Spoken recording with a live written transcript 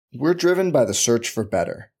We're driven by the search for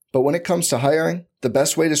better. But when it comes to hiring, the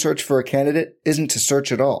best way to search for a candidate isn't to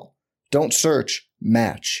search at all. Don't search,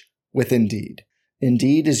 match with Indeed.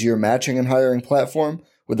 Indeed is your matching and hiring platform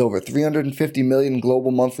with over 350 million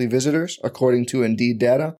global monthly visitors, according to Indeed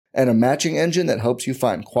data, and a matching engine that helps you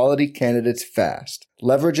find quality candidates fast.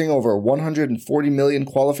 Leveraging over 140 million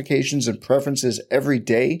qualifications and preferences every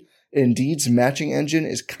day, Indeed's matching engine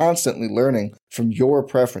is constantly learning from your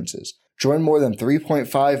preferences. Join more than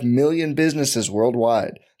 3.5 million businesses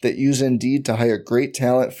worldwide that use Indeed to hire great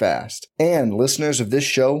talent fast. And listeners of this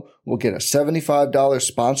show will get a $75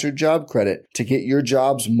 sponsored job credit to get your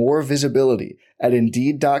jobs more visibility at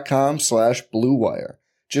Indeed.com/Blue Wire.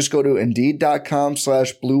 Just go to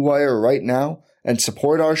Indeed.com/Blue Wire right now and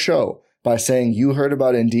support our show by saying you heard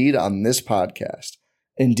about Indeed on this podcast.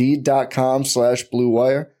 Indeed.com/Blue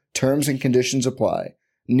Wire. Terms and conditions apply.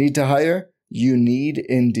 Need to hire? You need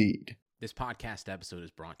Indeed. This podcast episode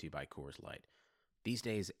is brought to you by Coors Light. These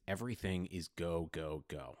days, everything is go, go,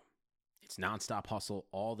 go. It's nonstop hustle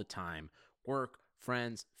all the time. Work,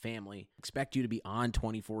 friends, family. Expect you to be on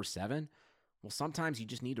 24/7? Well, sometimes you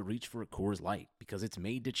just need to reach for a Coors Light because it's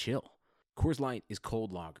made to chill. Coors Light is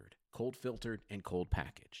cold lagered, cold filtered, and cold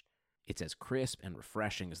packaged. It's as crisp and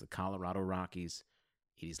refreshing as the Colorado Rockies.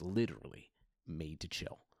 It is literally made to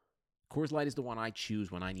chill. Coors Light is the one I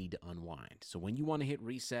choose when I need to unwind. So when you want to hit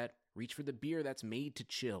reset, reach for the beer that's made to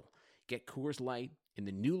chill. Get Coors Light in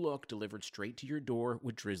the new look delivered straight to your door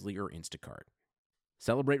with Drizzly or Instacart.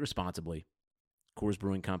 Celebrate responsibly. Coors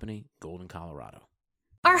Brewing Company, Golden, Colorado.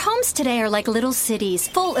 Our homes today are like little cities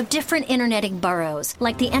full of different interneting boroughs,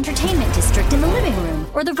 like the entertainment district in the living room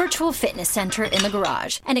or the virtual fitness center in the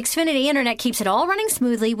garage. And Xfinity Internet keeps it all running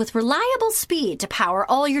smoothly with reliable speed to power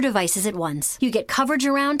all your devices at once. You get coverage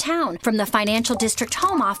around town, from the financial district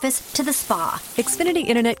home office to the spa. Xfinity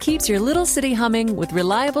Internet keeps your little city humming with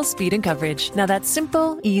reliable speed and coverage. Now that's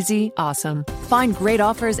simple, easy, awesome. Find great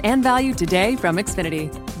offers and value today from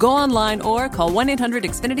Xfinity. Go online or call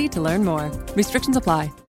 1-800-XFINITY to learn more. Restrictions apply.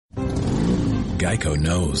 Geico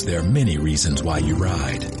knows there are many reasons why you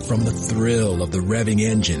ride. From the thrill of the revving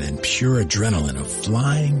engine and pure adrenaline of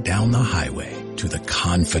flying down the highway, to the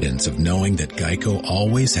confidence of knowing that Geico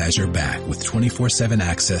always has your back with 24/7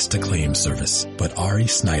 access to claim service. But Ari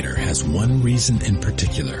Snyder has one reason in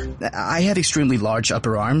particular. I have extremely large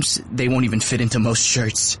upper arms. They won't even fit into most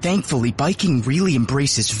shirts. Thankfully, biking really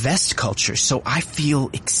embraces vest culture, so I feel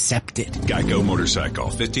accepted. Geico Motorcycle.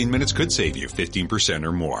 15 minutes could save you 15%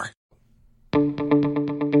 or more.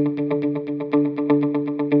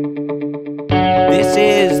 This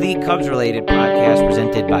is the Cubs-related podcast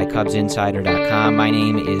presented by CubsInsider.com. My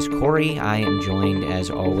name is Corey. I am joined, as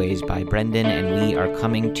always, by Brendan, and we are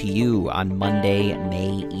coming to you on Monday,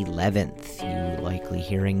 May 11th. You're likely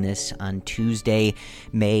hearing this on Tuesday,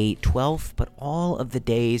 May 12th, but all of the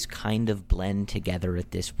days kind of blend together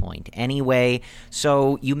at this point anyway.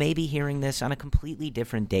 So you may be hearing this on a completely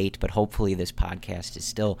different date, but hopefully this podcast is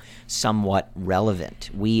still somewhat relevant.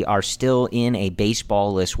 We are still in a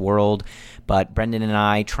baseball-less world, but Brendan and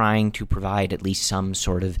I trying to provide at least some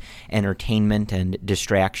sort of entertainment and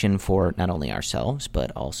distraction for not only ourselves,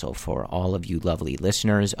 but also for all of you lovely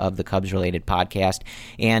listeners of the Cubs-related podcast.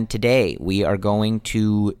 And today we are going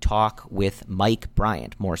to talk with Mike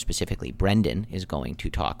Bryant. More specifically, Brendan is going to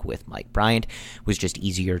talk with Mike Bryant. It was just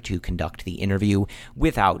easier to conduct the interview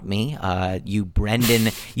without me. You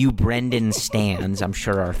Brendan stans, I'm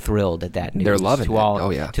sure, are thrilled at that news. They're loving to it. all, oh,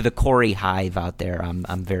 yeah. To the Corey Hive out there,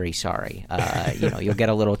 I'm very sorry. You'll get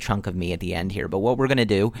a little chunk of me at the end here. But what we're going to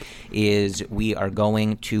do is we are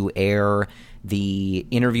going to air the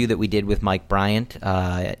interview that we did with Mike Bryant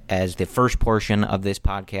as the first portion of this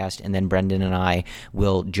podcast, and then Brendan and I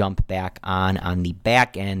will jump back on the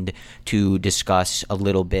back end to discuss a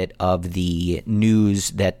little bit of the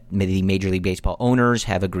news that the Major League Baseball owners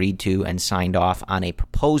have agreed to and signed off on a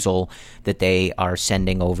proposal that they are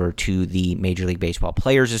sending over to the Major League Baseball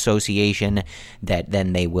Players Association that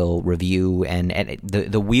then they will review, and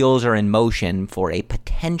the wheels are in motion for a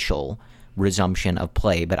potential resumption of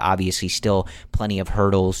play, but obviously still plenty of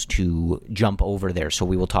hurdles to jump over there. So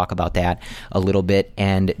we will talk about that a little bit.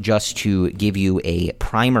 And just to give you a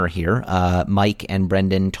primer here, Mike and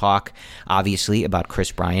Brendan talk obviously about Chris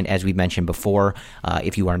Bryant. As we mentioned before,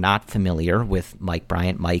 if you are not familiar with Mike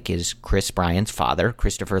Bryant, Mike is Chris Bryant's father,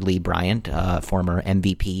 Christopher Lee Bryant, former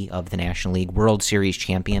MVP of the National League, World Series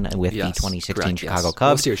champion with the 2016 Chicago Cubs.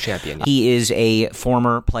 World Series champion. He is a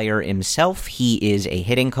former player himself. He is a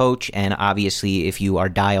hitting coach, and obviously, if you are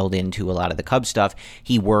dialed into a lot of the Cubs stuff,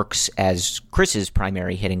 he works as Chris's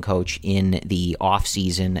primary hitting coach in the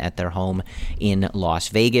offseason at their home in Las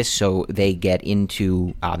Vegas. So they get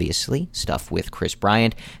into, obviously, stuff with Kris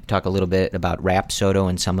Bryant, talk a little bit about Rapsodo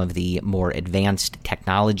and some of the more advanced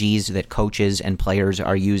technologies that coaches and players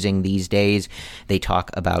are using these days. They talk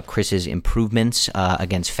about Chris's improvements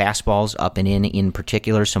against fastballs, up and in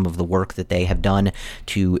particular, some of the work that they have done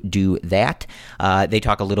to do that. They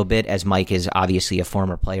talk a little bit, as Mike is obviously a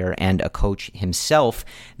former player and a coach himself,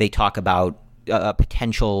 they talk about a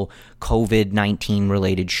potential COVID-19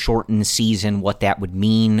 related shortened season, what that would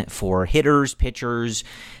mean for hitters, pitchers,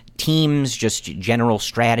 teams, just general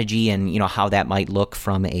strategy, and how that might look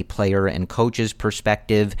from a player and coach's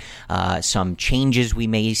perspective. Some changes we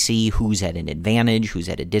may see, who's at an advantage, who's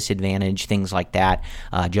at a disadvantage, things like that,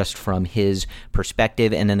 just from his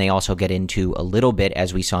perspective. And then they also get into a little bit,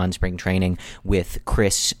 as we saw in spring training, with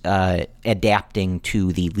Kris adapting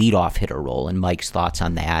to the leadoff hitter role, and Mike's thoughts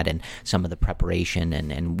on that and some of the preparation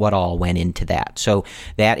and what all went into that. So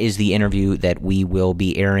that is the interview that we will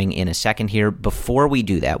be airing in a second here. Before we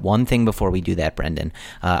do that, one thing before we do that, Brendan,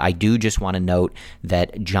 I do just want to note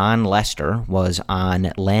that John Lester was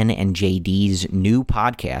on Len and JD's new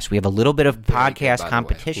podcast. We have a little bit of podcast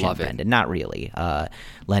competition, Brendan. Not really.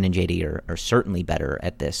 Len and JD are certainly better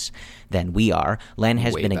at this than we are. Len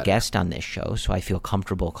has been a guest on this show, so I feel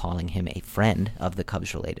comfortable calling him a friend of the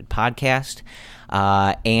Cubs-related podcast.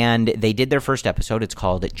 And they did their first episode. It's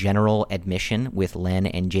called General Admission with Len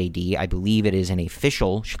and JD. I believe it is an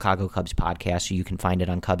official Chicago Cubs podcast, so you can find it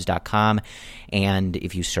on Cubs.com. And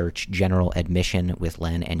if you search General Admission with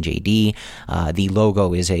Len and JD, the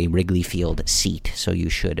logo is a Wrigley Field seat, so you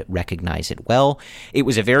should recognize it well. It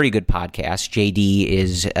was a very good podcast. JD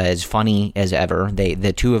is as funny as ever.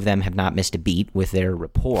 The two of them have not missed a beat with their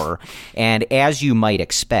rapport. And as you might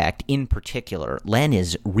expect, in particular, Len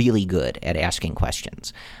is really good at asking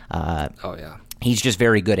questions. He's just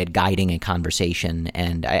very good at guiding a conversation,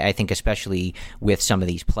 and I think especially with some of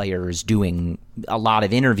these players doing a lot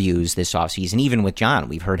of interviews this offseason, even with John,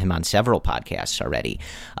 we've heard him on several podcasts already.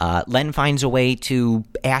 Len finds a way to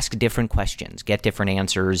ask different questions, get different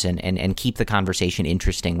answers, and keep the conversation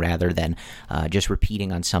interesting rather than just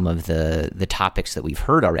repeating on some of the topics that we've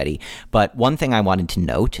heard already. But one thing I wanted to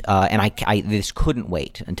note, and I this couldn't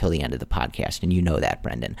wait until the end of the podcast, and you know that,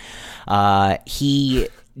 Brendan.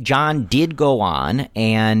 John did go on,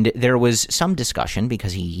 and there was some discussion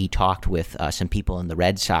because he talked with some people in the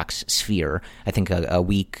Red Sox sphere, I think a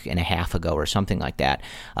week and a half ago or something like that.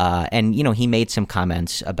 And, he made some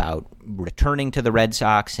comments about returning to the Red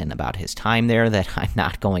Sox and about his time there that I'm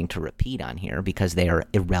not going to repeat on here because they are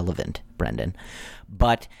irrelevant, Brendan.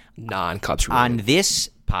 But non-Cubs related. On this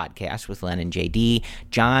podcast with Len and JD,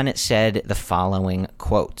 John said the following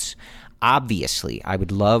quotes. Obviously, I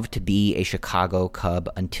would love to be a Chicago Cub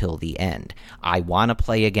until the end. I want to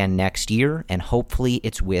play again next year, and hopefully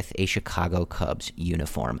it's with a Chicago Cubs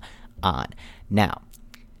uniform on. Now,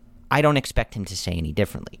 I don't expect him to say any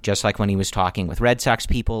differently. Just like when he was talking with Red Sox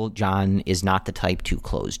people, John is not the type to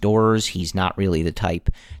close doors. He's not really the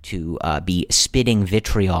type to be spitting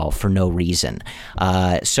vitriol for no reason.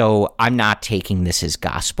 So I'm not taking this as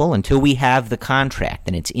gospel. Until we have the contract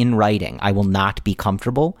and it's in writing, I will not be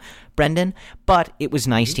comfortable, Brendan, but it was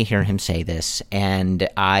nice to hear him say this, and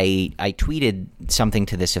I tweeted something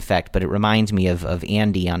to this effect, but it reminds me of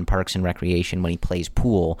Andy on Parks and Recreation when he plays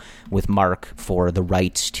pool with Mark for the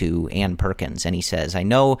rights to Ann Perkins, and he says, I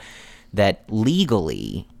know that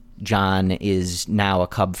legally John is now a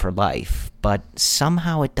Cub for life, but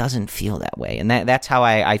somehow it doesn't feel that way, and that's how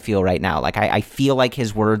I feel right now. Like I feel like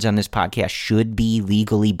his words on this podcast should be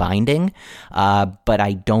legally binding, but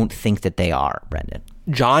I don't think that they are, Brendan.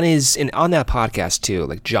 John is on that podcast too.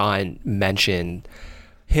 Like John mentioned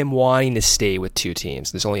him wanting to stay with two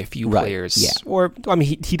teams. There's only a few players,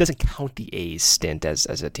 he doesn't count the A's stint as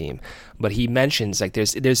a team, but he mentions like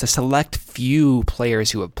there's a select few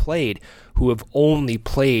players who have only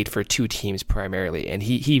played for two teams primarily, and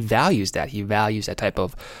he values that. He values that type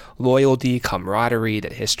of loyalty, camaraderie,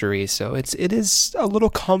 that history. So it is a little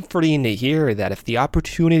comforting to hear that if the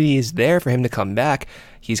opportunity is there for him to come back,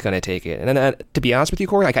 he's going to take it. And then, to be honest with you,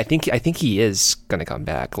 Corey, like I think he is going to come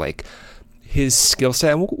back. Like his skill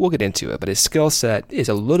set, and we'll get into it, but his skill set is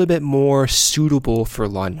a little bit more suitable for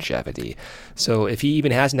longevity. So if he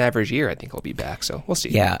even has an average year, I think he'll be back. So we'll see.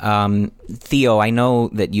 Yeah. Theo, I know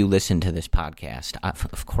that you listen to this podcast.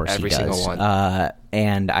 Of course Every he does. Single one.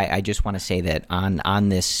 And I just want to say that on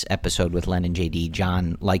this episode with Len and JD,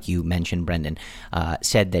 John, like you mentioned, Brendan,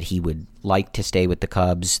 said that he would like to stay with the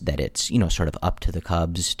Cubs, that it's, sort of up to the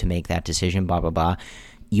Cubs to make that decision, blah, blah, blah.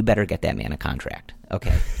 you better get that man a contract.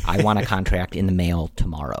 Okay, I want a contract in the mail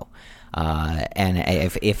tomorrow. And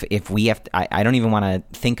if we have, I don't even want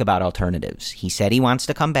to think about alternatives. He said he wants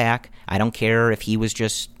to come back. I don't care if he was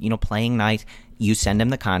just, playing nice. You send him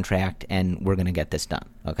the contract and we're going to get this done.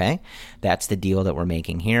 Okay. That's the deal that we're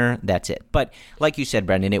making here. That's it. But like you said,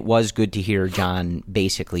 Brendan, it was good to hear John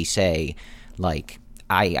basically say, like,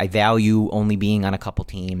 I value only being on a couple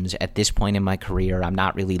teams. At this point in my career, I'm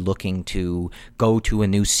not really looking to go to a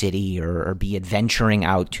new city or be adventuring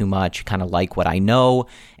out too much, kind of like what I know,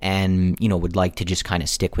 and, would like to just kind of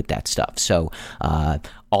stick with that stuff. So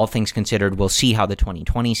all things considered, we'll see how the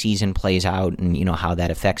 2020 season plays out and, how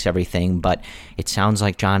that affects everything. But it sounds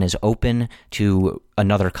like John is open to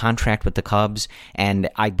another contract with the Cubs. And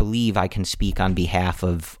I believe I can speak on behalf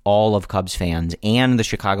of all of Cubs fans and the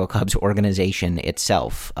Chicago Cubs organization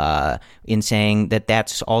itself in saying that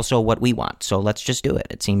that's also what we want. So let's just do it.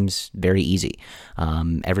 It seems very easy.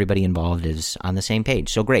 Everybody involved is on the same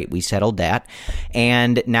page. So great. We settled that.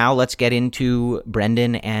 And now let's get into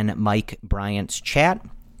Brendan and Mike Bryant's chat.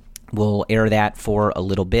 We'll air that for a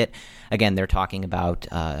little bit. Again, they're talking about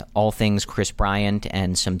all things Chris Bryant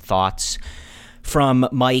and some thoughts from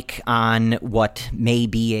Mike on what may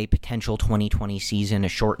be a potential 2020 season, a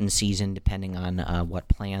shortened season, depending on what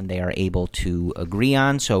plan they are able to agree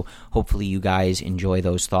on. So hopefully you guys enjoy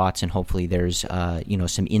those thoughts, and hopefully there's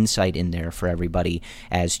some insight in there for everybody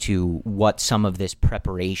as to what some of this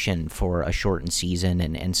preparation for a shortened season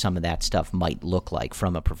and some of that stuff might look like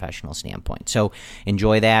from a professional standpoint. So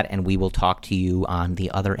enjoy that, and we will talk to you on the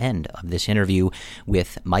other end of this interview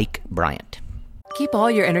with Mike Bryant. Keep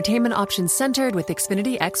all your entertainment options centered with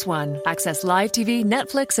Xfinity X1. Access live TV,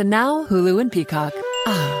 Netflix, and now Hulu and Peacock.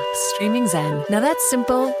 Streaming zen. Now that's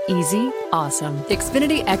simple, easy, awesome.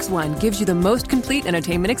 Xfinity X1 gives you the most complete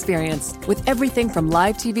entertainment experience with everything from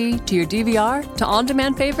live TV to your DVR to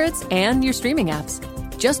on-demand favorites and your streaming apps.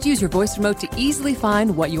 Just use your voice remote to easily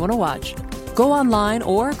find what you want to watch. Go online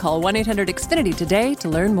or call 1-800-XFINITY today to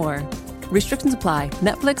learn more. Restrictions apply.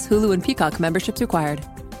 Netflix, Hulu, and Peacock memberships required.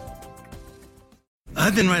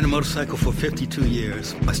 I've been riding a motorcycle for 52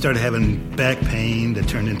 years. I started having back pain that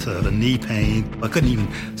turned into the knee pain. I couldn't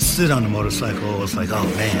even sit on the motorcycle. I was like, oh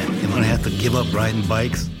man, am I gonna have to give up riding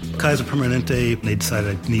bikes? Kaiser Permanente, they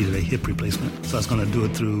decided I needed a hip replacement, so I was gonna do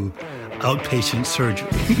it through outpatient surgery.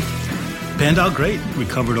 Panned out great,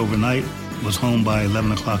 recovered overnight, was home by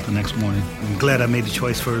 11 o'clock the next morning. I'm glad I made the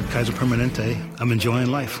choice for Kaiser Permanente. I'm enjoying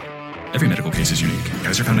life. Every medical case is unique.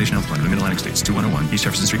 Kaiser Foundation Health Plan of the Mid-Atlantic States, 2101 East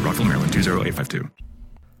Jefferson Street, Rockville, Maryland, 20852.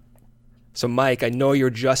 So, Mike, I know you're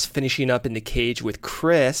just finishing up in the cage with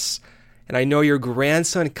Chris, and I know your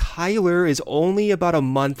grandson, Kyler, is only about a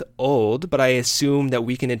month old, but I assume that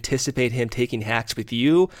we can anticipate him taking hacks with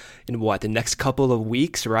you in, the next couple of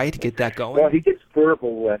weeks, right, to get that going? Well, he gets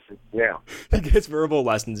verbal lessons now. He gets verbal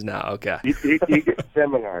lessons now, okay. He gets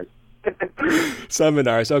seminars.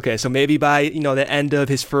 Seminars. Okay, so maybe by the end of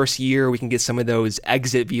his first year, we can get some of those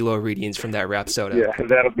exit velo readings from that Rapsodo. Yeah,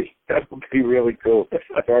 that'll be really cool.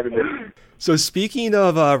 So speaking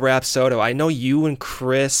of Rapsodo, I know you and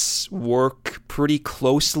Chris work pretty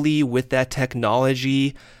closely with that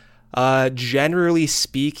technology. Generally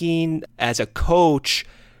speaking, as a coach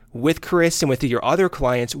with Chris and with your other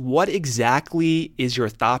clients, what exactly is your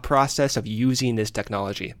thought process of using this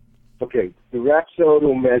technology? Okay, the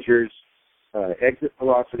Rapsodo measures exit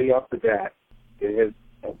velocity off the bat. It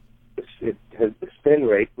has the spin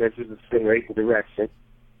rate, measures the spin rate and direction,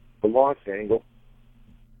 the launch angle,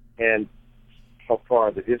 and how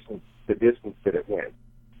far the distance that it went.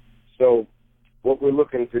 So what we're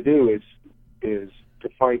looking to do is to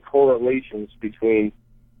find correlations between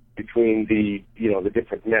the the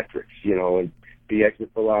different metrics, and the exit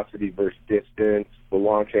velocity versus distance, the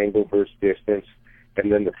launch angle versus distance,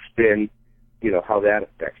 and then the spin, how that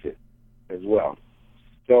affects it as well.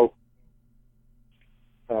 So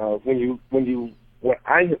what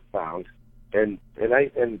I have found, and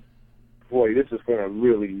boy, this is going to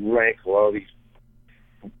really rankle all these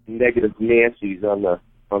negative Nancy's on the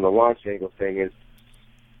launch angle thing, is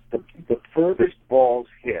the furthest balls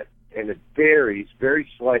hit, and it varies very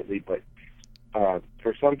slightly, but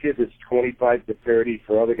for some kids it's 25 to 30,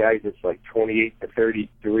 for other guys it's like 28 to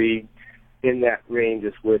 33. In that range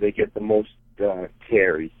is where they get the most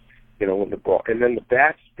carry, when the ball. And then the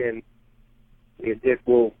backspin,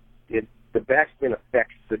 the backspin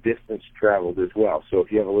affects the distance traveled as well. So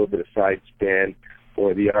if you have a little bit of side spin,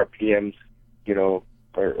 or the RPMs,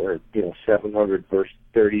 or 700 versus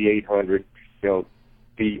 3,800, the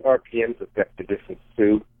RPMs affect the distance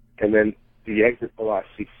too, and then the exit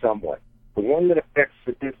velocity somewhat. The one that affects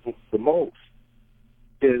the distance the most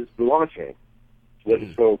is the launch angle.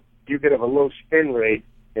 So you could have a low spin rate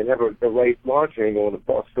and have the right launch angle, and the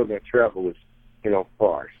ball's still going to travel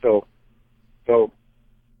far. So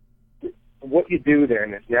what you do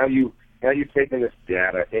then is now you're taking this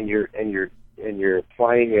data and you're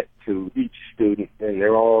applying it to each student, and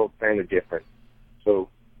they're all kind of different. So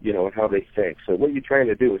and how they think. So what you're trying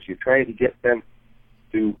to do is you're trying to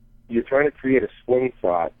create a swing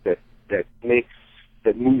thought that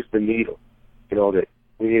moves the needle. That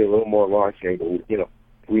we need a little more launch angle.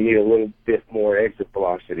 We need a little bit more exit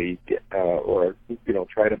velocity, or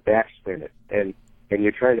try to backspin it. And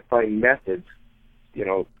you're trying to find methods,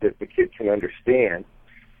 that the kid can understand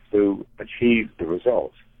to achieve the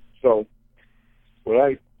results. So what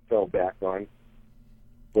I fell back on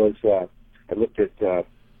was I looked at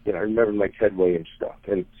I remember my Ted Williams stuff,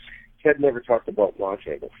 and Ted never talked about launch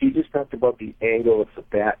angle. He just talked about the angle of the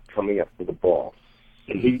bat coming up to the ball.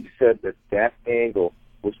 And he said that angle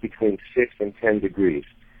was between 6 and 10 degrees.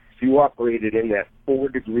 If you operated in that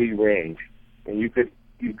 4-degree range, and you could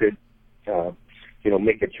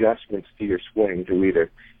make adjustments to your swing to either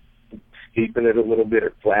steepen it a little bit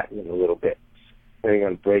or flatten it a little bit, depending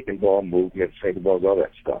on breaking ball movement, sinking balls, all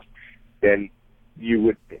that stuff, then you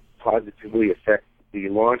would positively affect the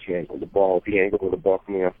launch angle, the angle of the ball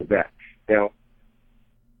coming off the bat. Now,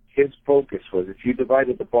 his focus was if you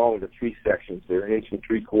divided the ball into 3 sections, they're 1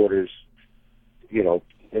 3/4 inches,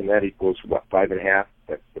 and that equals 5.5.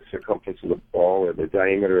 That's the circumference of the ball or the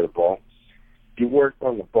diameter of the ball. You work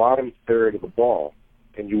on the bottom third of the ball,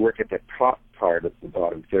 and you work at the top part of the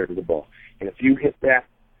bottom third of the ball. And if you hit that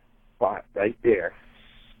spot right there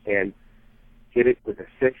and hit it with a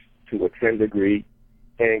 6 to a 10-degree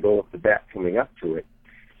angle of the bat coming up to it,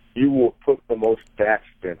 you will put the most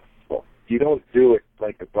backspin. Well, you don't do it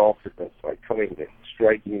like a golfer does, like coming and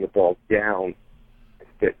striking the ball down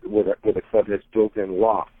with a club that's built-in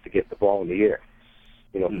loft to get the ball in the air.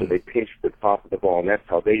 So they pinch the top of the ball, and that's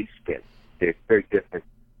how they spin. They're very different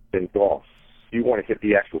than golf. You want to hit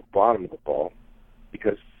the actual bottom of the ball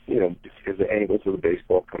because the angles of the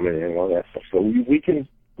baseball coming in and all that stuff. So we can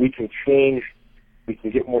change. We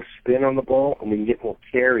can get more spin on the ball, and we can get more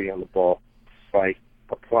carry on the ball by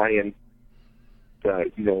applying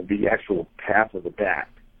the actual path of the bat,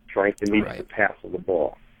 trying to meet the path of the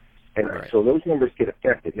ball. And so those numbers get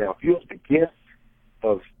affected. Now, if you have the gift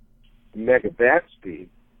of mega bat speed,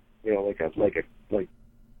 like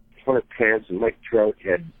Hunter Pence and Mike Trout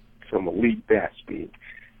had some elite bat speed,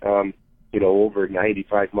 over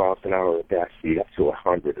 95 miles an hour of bat speed, up to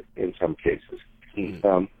 100 in some cases.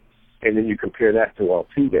 And then you compare that to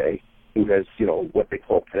Altuve, who has, what they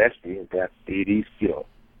call pedestrian bat speed. He's,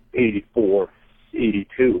 84,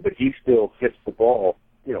 82, but he still hits the ball,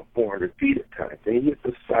 400 feet at times. And he hits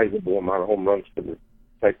a sizable amount of home runs for the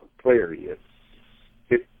type of player he is.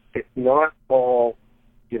 It's not all,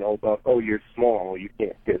 about, you're small, you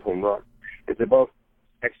can't hit home runs. It's about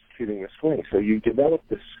executing a swing. So you develop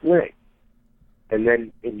the swing,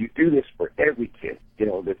 and you do this for every kid,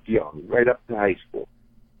 that's young, right up to high school.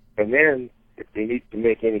 And then if they need to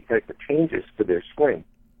make any type of changes to their swing,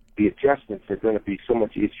 the adjustments are going to be so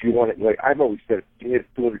much easier. You want it, like I've always said, if you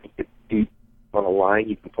hit 200 feet on a line,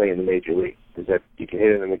 you can play in the major league. Because you can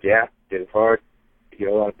hit it in the gap, hit it hard, you get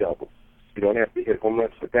a lot of doubles. You don't have to hit home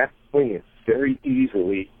runs, but that swing is very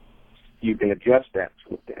easily, you can adjust that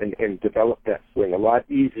and develop that swing a lot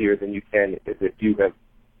easier than you can if you have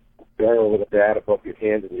a barrel of a bat above your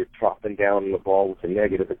hand and you're chopping down the ball with a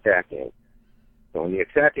negative attack angle. So in the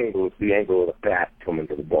attack angle is the angle of the bat coming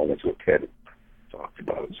to the ball. That's what Ted talked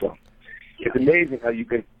about. So it's amazing how you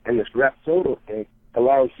can, and this Rapsodo thing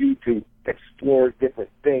allows you to explore different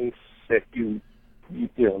things that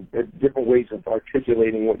different ways of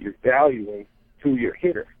articulating what you're valuing to your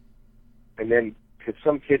hitter. And then, because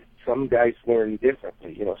some guys learn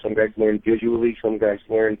differently. Some guys learn visually, some guys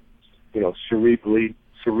learn, cerebrally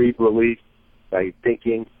by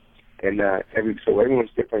thinking, and so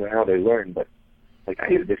everyone's different in how they learn. But like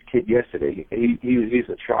I had this kid yesterday, he's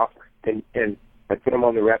a chopper, and I put him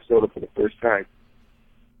on the Rapsodo for the first time,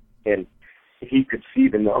 and he could see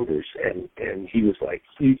the numbers, and he was like,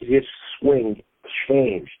 his swing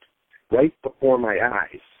changed right before my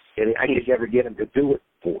eyes, and I could never get him to do it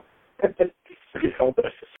before.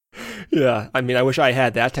 Yeah, I mean, I wish I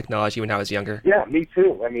had that technology when I was younger. Yeah, me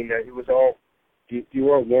too. I mean, it was all, you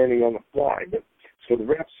were all learning on the fly. But, so the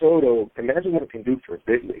Rapsodo, imagine what it can do for a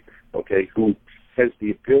big leaguer, okay, who has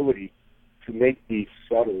the ability to make these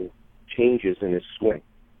subtle changes in his swing.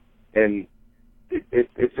 And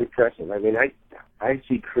it's impressive. I mean, I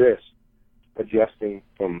see Chris adjusting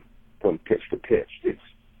from pitch to pitch. It's,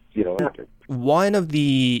 one of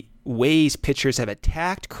the ways pitchers have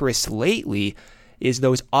attacked Chris lately is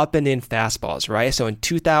those up and in fastballs, right? So in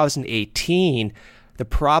 2018, the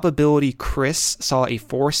probability Chris saw a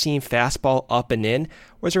four-seam fastball up and in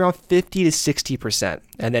was around 50 to 60%.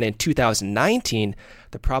 And then in 2019,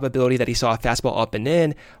 the probability that he saw a fastball up and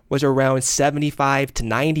in was around 75 to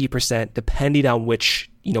 90%, depending on which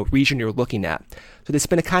region you're looking at. So there's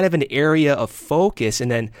been a kind of an area of focus. And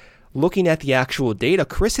then looking at the actual data,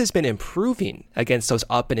 Chris has been improving against those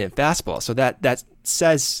up and in fastballs. So that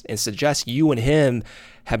says and suggests you and him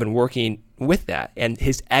have been working with that. And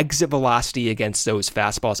his exit velocity against those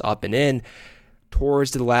fastballs up and in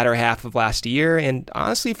towards the latter half of last year, and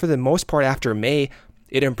honestly, for the most part after May,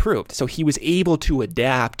 it improved. So he was able to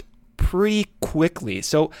adapt pretty quickly.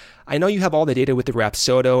 So I know you have all the data with the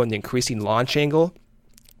Rapsodo and the increasing launch angle,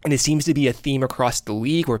 and it seems to be a theme across the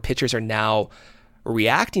league where pitchers are now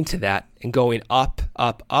reacting to that and going up,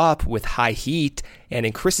 up, up with high heat, and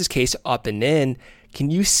in Chris's case, up and in. Can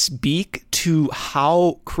you speak to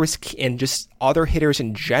how Chris and just other hitters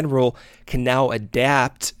in general can now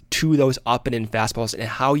adapt to those up and in fastballs, and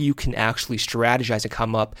how you can actually strategize and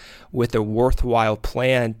come up with a worthwhile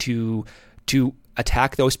plan to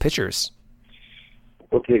attack those pitchers?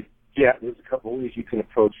 Okay, yeah, there's a couple ways you can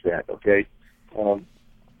approach that. Okay,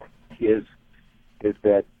 is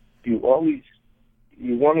that you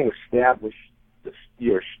want to establish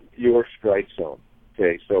your strike zone.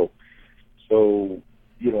 Okay, so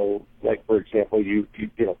like for example,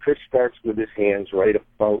 Chris starts with his hands right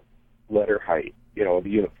about letter height, the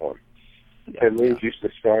uniform. And Lynn used to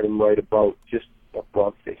start him right about just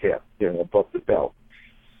above the hip, above the belt.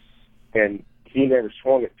 And he never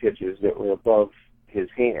swung at pitches that were above his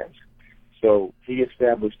hands. So he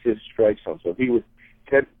established his strike zone. So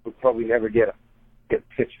Ted would probably never get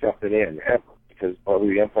pitched up and in ever, because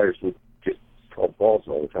probably the umpires would just call balls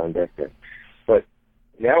all the time back then. But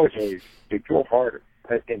nowadays they go harder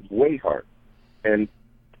and way harder, and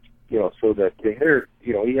so that the hitter,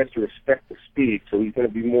 he has to respect the speed, so he's going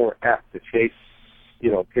to be more apt to chase,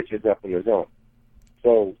 pitches up in the zone.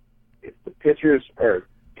 So if the pitchers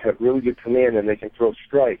have really good command and they can throw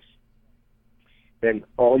strikes, then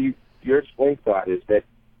your swing thought is that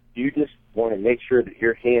you just want to make sure that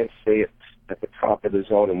your hands stay at the top of the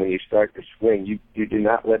zone, and when you start to swing, you do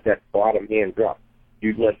not let that bottom hand drop.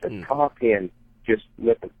 You let the top hand just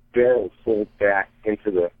let the barrel fold back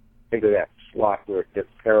into that slot where it gets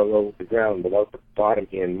parallel with the ground without the bottom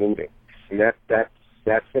hand moving, and that's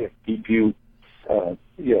going to keep you,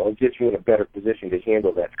 get you in a better position to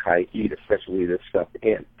handle that high heat, especially this stuff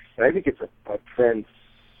in. And I think it's a trend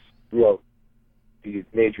throughout the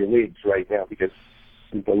major leagues right now, because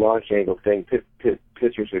the launch angle thing,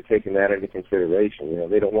 pitchers are taking that into consideration.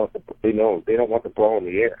 They don't want the ball in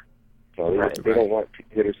the air. So they don't want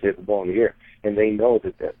hitters to hit the ball in the air, and they know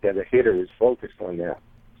that a hitter is focused on that,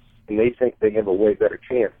 and they think they have a way better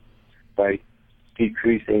chance by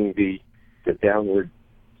decreasing the downward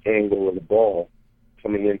angle of the ball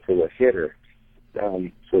coming into the hitter,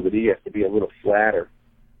 so that he has to be a little flatter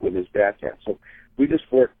with his bat tap. So we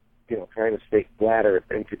just work, trying to stay flatter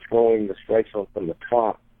and controlling the strike zone from the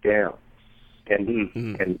top down,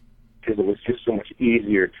 and because it was just so much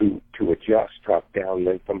easier to adjust top down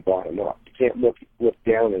than from bottom up. You can't look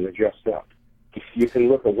down and adjust up. You can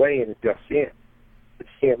look away and adjust in, but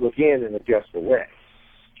you can't look in and adjust away.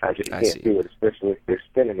 I just can't do it, especially if they're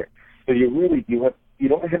spinning it. So you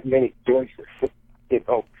don't have many choices.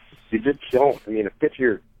 You just don't. I mean, a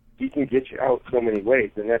pitcher, he can get you out so many ways,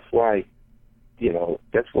 and that's why the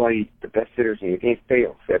best hitters in the game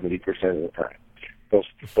fail 70% of the time.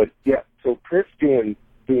 So Chris doing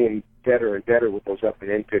better and better with those up and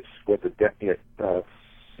in pitches was a definite, it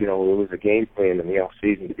was a game plan in the off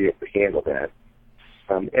season to be able to handle that.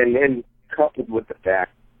 And then coupled with the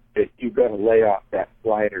fact that you've got to lay off that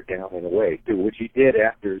slider down and away too, which he did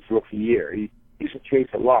after his rookie year. He used to chase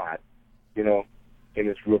a lot, in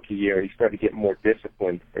his rookie year. He started getting more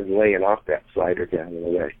disciplined and laying off that slider down and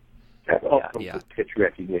away. That all comes with pitch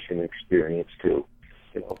recognition and experience too.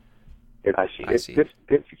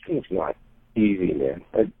 It's not easy, man.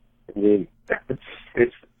 I mean,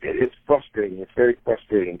 it's frustrating. It's a very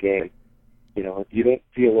frustrating game. You don't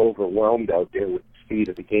feel overwhelmed out there with the speed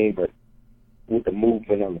of the game, but with the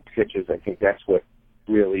movement on the pitches, I think that's what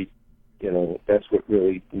really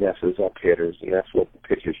messes up hitters, and that's what the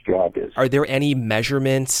pitcher's job is. Are there any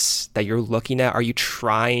measurements that you're looking at? Are you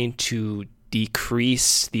trying to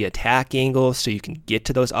decrease the attack angle so you can get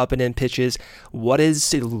to those up and in pitches? What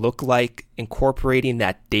does it look like incorporating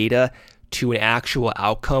that data to an actual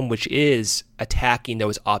outcome, which is attacking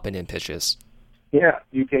those up and in pitches? Yeah,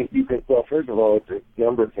 you can. Well, first of all, it's a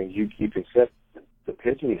number of things. You can set the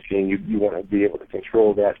pitching machine. You want to be able to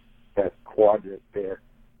control that quadrant there,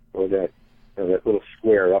 or that little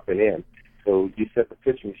square up and in. So you set the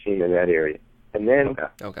pitch machine in that area, and then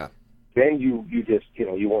then you just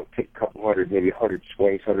you won't take a couple hundred, maybe 100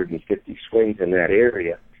 swings, 150 swings in that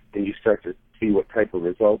area, and you start to see what type of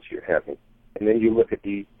results you're having, and then you look at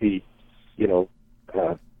the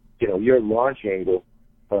your launch angle.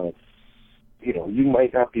 You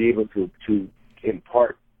might not be able to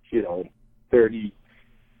impart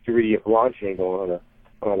 33 of launch angle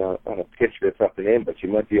on a pitch that's up and in, but you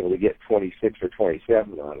might be able to get 26 or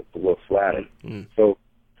 27 on it. It's a little flatted. So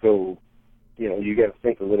you got to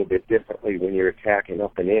think a little bit differently when you're attacking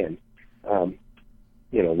up and in.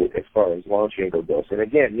 As far as launch angle goes. And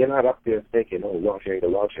again, you're not up there thinking, launch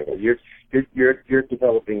angle. You're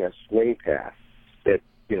developing a swing path that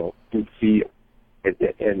you feel,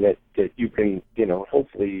 and that you can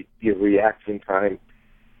hopefully your reaction time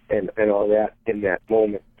and all that in that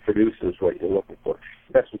moment produces what you're looking for.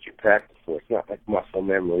 That's what you practice for. It's not like muscle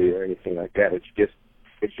memory or anything like that. It's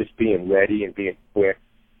just being ready and being quick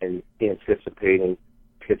and anticipating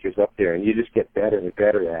pitches up there, and you just get better and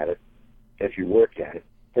better at it as you work at it.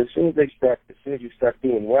 As soon as you start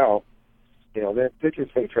doing well, then pitchers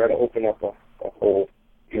can try to open up a hole,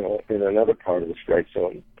 in another part of the strike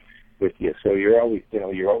zone with you. So you're always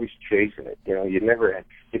chasing it. You never,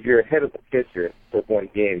 if you're ahead of the pitcher for one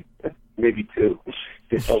game, maybe two,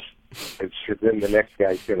 because then the next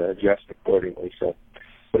guy's going to adjust accordingly. So,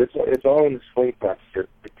 but it's all in the swing plots you're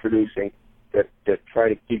producing that try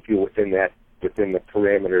to keep you within the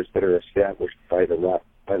parameters that are established by the rep.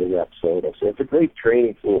 So it's a great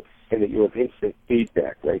training tool, and that you have instant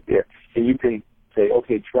feedback right there, and you can say,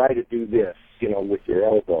 okay, try to do this, with your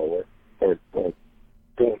elbow, or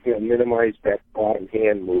don't minimize that bottom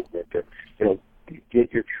hand movement, or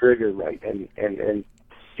get your trigger right, and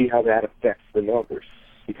see how that affects the numbers.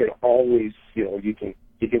 You can always, you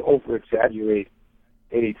can over exaggerate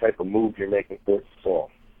any type of move you're making for the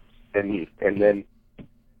ball, and then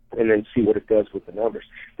see what it does with the numbers.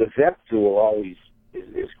 The ZEP tool always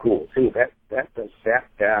is cool too. That does back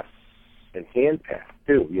pass and hand pass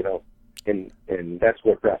too, and that's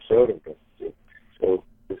what Rapsodo does too. So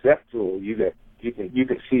the ZEP tool, you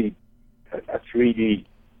can see a 3D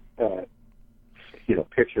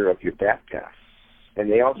picture of your bat pass,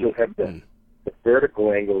 and they also have the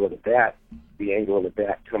vertical angle of the bat, the angle of the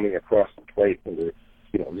bat coming across the plate, and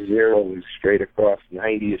 0 is straight across,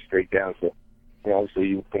 90 is straight down. So obviously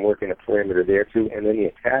you can work in a perimeter there too, and then the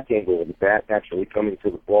attack angle of the bat actually coming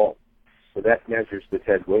to the ball. So that measures the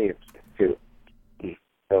Ted Williams too.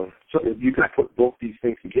 So you can put both these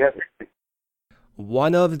things together.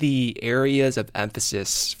 One of the areas of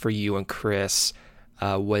emphasis for you and Chris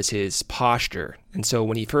was his posture. And so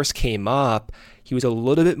when he first came up, he was a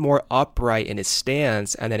little bit more upright in his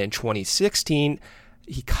stance. And then in 2016,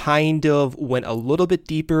 he kind of went a little bit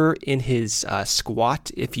deeper in his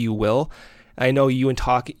squat, if you will. I know you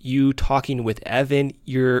talking with Evan,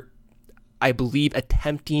 you're, I believe,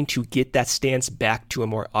 attempting to get that stance back to a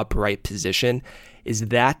more upright position. Is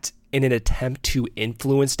that in an attempt to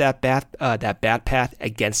influence that bat path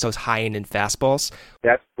against those high end and fastballs?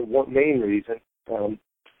 That's the main reason,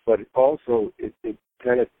 but it also it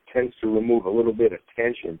kind of tends to remove a little bit of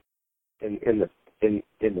tension in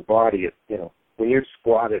the body. When you're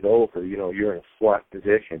squatted over, you're in a squat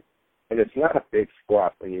position. And it's not a big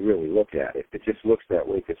squat when you really look at it. It just looks that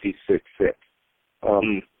way because he's 6'6".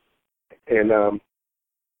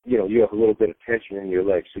 You have a little bit of tension in your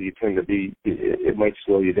legs, so you tend to be, it might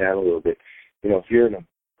slow you down a little bit. If you're in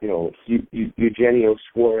Eugenio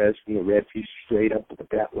Suarez from the Reds, he's straight up with the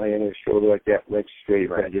bat laying on his shoulder like that, legs straight,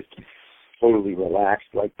 right, just totally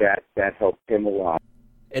relaxed like that. That helped him a lot.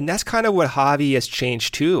 And that's kind of what Javi has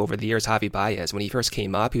changed too over the years, Javi Baez. When he first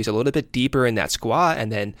came up, he was a little bit deeper in that squat. And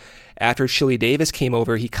then after Chili Davis came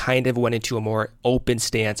over, he kind of went into a more open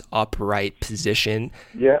stance, upright position.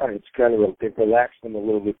 Yeah, it's kind of, it relaxed him a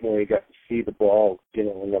little bit more. He got to see the ball,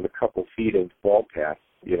 another couple feet of ball path,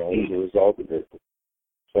 as a result of it.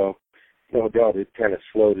 So, no doubt, it kind of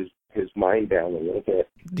slowed his mind down a little bit.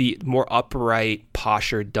 The more upright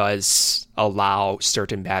posture does allow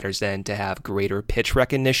certain batters then to have greater pitch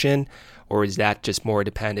recognition, or is that just more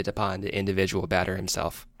dependent upon the individual batter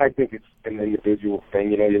himself? I think it's an individual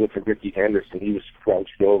thing. You look at Ricky Henderson, he was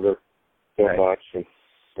crouched over so much, and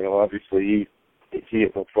obviously he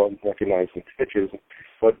had no problem recognizing pitches.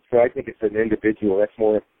 But so I think it's an individual. That's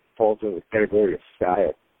more falls in the category of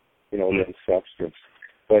style, than substance.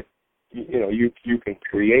 But you can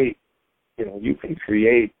create. You can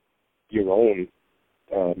create your own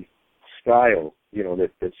style,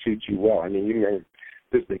 that suits you well. I mean, you remember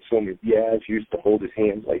there's been so many Diaz used to hold his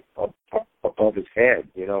hands like up above his head,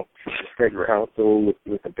 Craig Counsell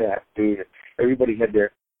with the bat. Everybody had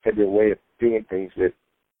their way of doing things that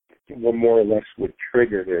were more or less would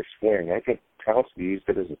trigger their swing. I think Counsell used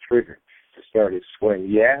it as a trigger to start his swing.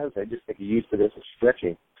 Yaz, I just think he used it as a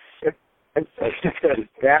stretching. And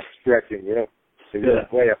back stretching, you know, to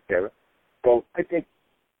get way up there. So I think,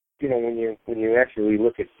 you know, when you actually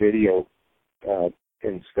look at video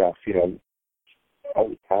and stuff, you know,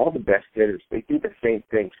 all the best hitters, they do the same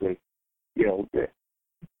things when, you know,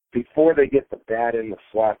 before they get the bat in the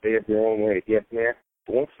slot, they have their own way of getting there.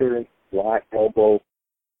 Once they're in slot, elbow,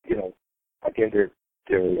 you know, again,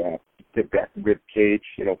 their back rib cage,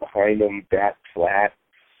 you know, behind them, bat flat,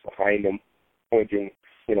 behind them, pointing,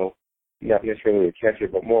 you know, not necessarily a catcher,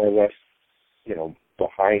 but more or less, you know,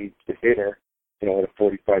 behind the hitter, you know, at a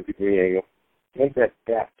 45-degree angle. Once that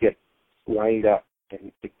bat gets lined up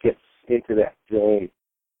and it gets into that zone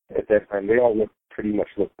at that time, they all pretty much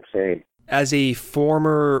look the same. As a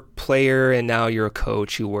former player and now you're a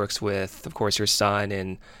coach who works with, of course, your son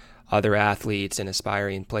and other athletes and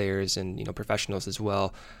aspiring players and, you know, professionals as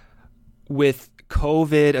well, with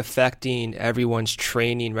COVID affecting everyone's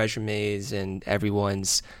training resumes and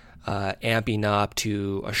everyone's amping up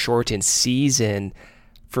to a shortened season,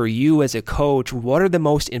 for you as a coach, what are the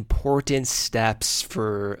most important steps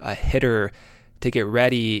for a hitter to get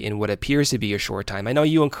ready in what appears to be a short time? I know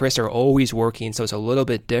you and Chris are always working, so it's a little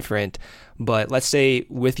bit different, but let's say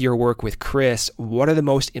with your work with Chris, what are the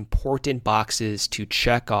most important boxes to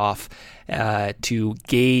check off to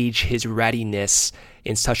gauge his readiness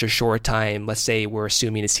in such a short time? Let's say we're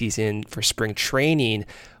assuming a season for spring training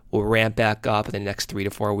will ramp back up in the next 3 to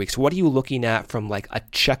 4 weeks. What are you looking at from like a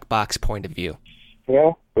checkbox point of view?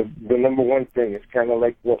 Well, the number one thing is kind of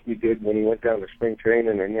like what we did when we went down to spring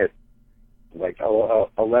training and hit like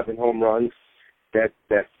 11 home runs that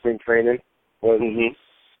spring training was.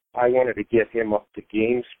 I wanted to get him up to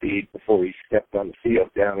game speed before he stepped on the field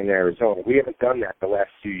down in Arizona. We haven't done that the last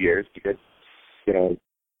few years because, you know,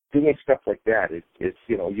 doing stuff like that is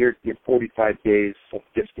you know, you're 45 days of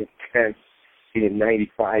just intense, being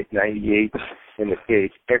 95, 98 in the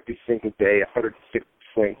cage every single day, 150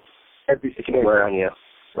 swings every single round. Yeah,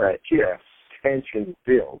 right. Yeah, tension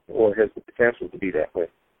build, or has the potential to be that way.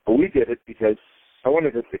 But we did it because I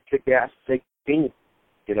wanted him to kick ass, take team.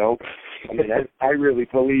 You know, I mean, I really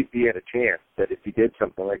believed he had a chance that if he did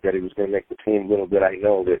something like that, he was going to make the team. Little did I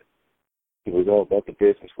know that he was all about the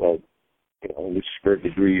business. Well, you know, which spurred the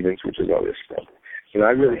grievance, which is all this stuff. You know,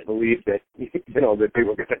 I really believed that, you know, that they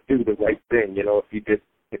were going to do the right thing. You know,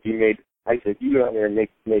 I said, you go out there and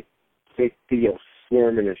make Theo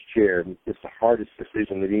squirm in his chair. It's the hardest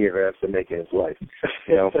decision that he ever has to make in his life.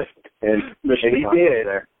 You know, and he did.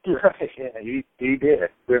 Right? Yeah, he did.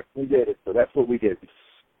 We did it. So that's what we did.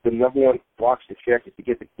 The number one box to check is to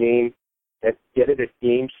get it at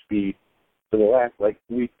game speed for the last like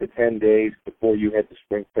week to 10 days before you head to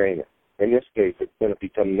spring training. In this case, it's going to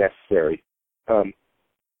become necessary.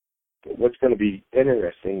 What's going to be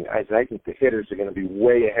interesting is I think the hitters are going to be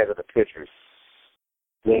way ahead of the pitchers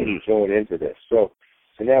going into this. So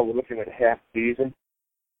now we're looking at a half season.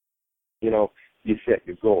 You know, you set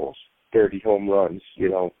your goals: 30 home runs. You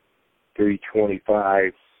know,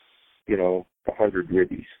 325. You know, 100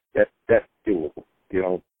 ribbies. That's doable. You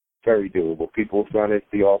know, very doable. People have gone into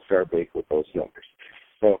the All-Star break with those numbers.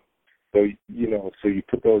 So you know, so you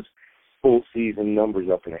put those full season numbers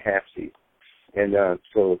up in a half season, and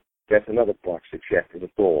so that's another box to check as a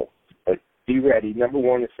goal. But be ready. Number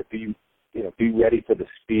one is to be ready for the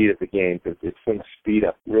speed of the game, because it's going to speed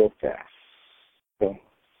up real fast. So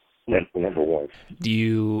that's the number one. Do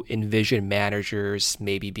you envision managers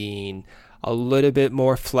maybe being a little bit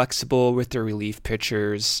more flexible with their relief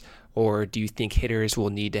pitchers, or do you think hitters will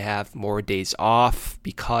need to have more days off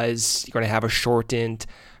because you're going to have a shortened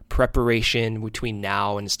preparation between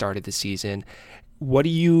now and the start of the season? What do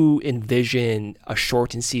you envision a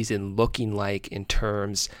shortened season looking like in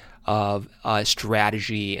terms of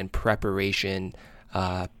strategy and preparation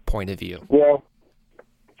point of view? Well,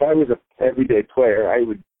 if I was an everyday player, I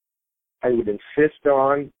would insist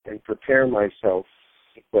on and prepare myself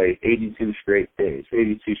to play 82 straight days,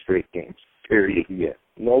 82 straight games, period. Yeah.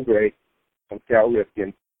 No break. I'm Cal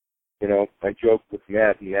Ripken. You know, I joked with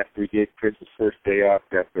Madden after he gave Chris his first day off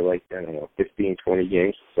after, like, I don't know, 15, 20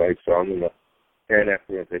 games. So I saw him in the and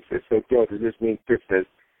afterwards. I said, so, Joe, does this mean Chris has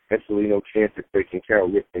absolutely no chance of breaking Cal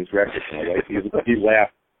Ripken's record? He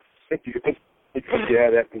laughed. He said, yeah,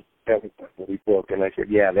 that was what we broke. And I said,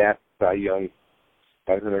 yeah, that's Cy Young,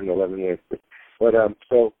 511 wins. But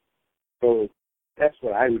so that's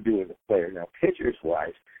what I would do as a player. Now,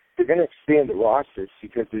 pitchers-wise, they're going to expand the rosters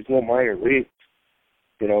because there's no minor leagues.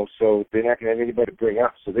 so they're not going to have anybody to bring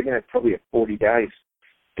up. So they're going to probably have 40 guys,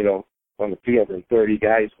 on the field, and 30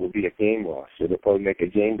 guys will be a game roster. They'll probably make a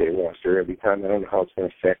game day roster every time. I don't know how it's going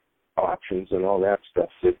to affect options and all that stuff.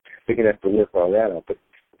 So they're going to have to work all that out. But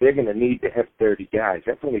they're going to need to have 30 guys.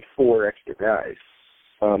 That's only 4 extra guys.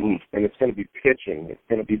 And it's going to be pitching. It's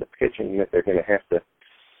going to be the pitching that they're going to have to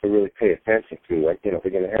really pay attention to. Like, they're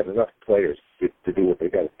going to have enough players to do what they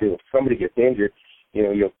got to do. If somebody gets injured,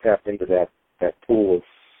 you'll tap into that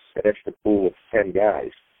extra pool of 10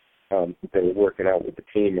 guys that are working out with the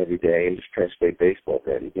team every day and just trying to stay baseball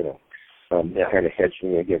ready, kind of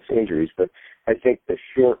hedging against injuries. But I think the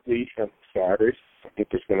short leash on the starters, I think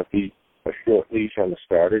there's going to be a short leash on the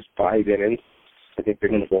starters, 5 innings. I think they're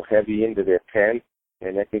going to go heavy into their pen,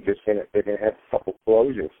 and I think they're going to have a couple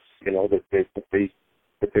closures,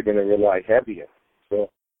 that they're going to rely heavy on. So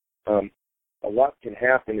a lot can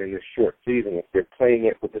happen in this short season if they're playing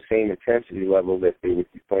it with the same intensity level that they would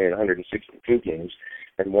be playing 162 games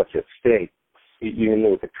and what's at stake, even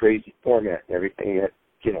though with the crazy format and everything that,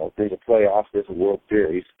 there's a playoff, there's a World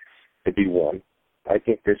Series to be won. I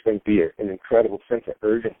think there's going to be an incredible sense of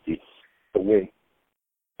urgency to win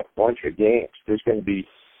a bunch of games. There's going to be,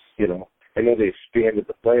 I know they expanded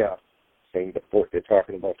the playoff thing, they're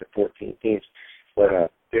talking about the 14 teams,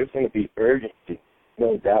 but there's going to be urgency,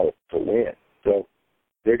 no doubt, to win. So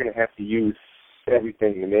they're going to have to use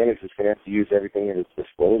everything. The manager's going to have to use everything at his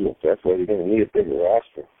disposal. So that's why they're going to need a bigger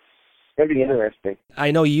roster. It's going to be interesting.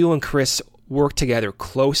 I know you and Chris work together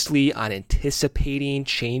closely on anticipating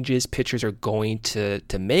changes pitchers are going to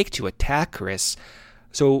make to attack Chris.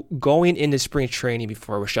 So going into spring training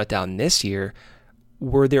before we're shut down this year,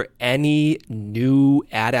 were there any new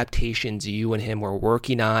adaptations you and him were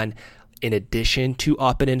working on in addition to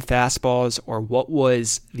up and in fastballs, or what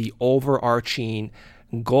was the overarching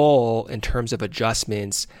goal in terms of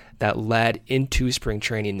adjustments that led into spring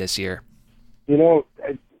training this year? We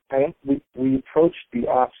approached the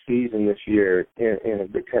off season this year in a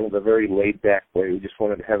kind of a very laid back way. We just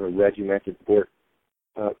wanted to have a regimented work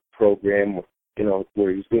program,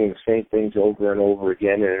 where he's doing the same things over and over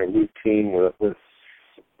again in a routine with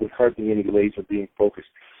hardly any laser being focused.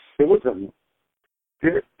 There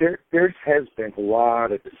has been a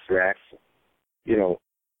lot of distraction.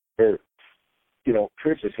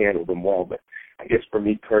 Chris has handled them well, but I guess for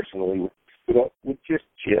me personally, with just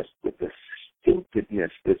with the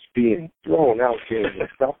stupidness that's being thrown out there, the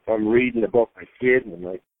stuff I'm reading about my kid, and I'm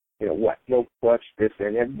like, no clutch, this,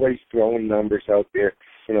 and everybody's throwing numbers out there,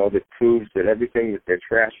 that proves that everything that they're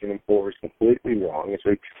trashing him for is completely wrong. It's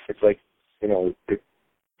like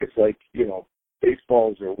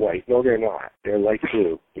baseballs are white. No, they're not. They're light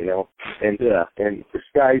blue, and the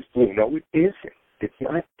sky's blue. No, it isn't. It's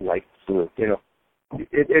not light blue,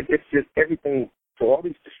 It's just everything. So all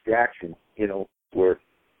these distractions, were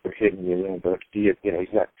hitting you, but he's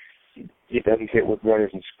not. He doesn't hit with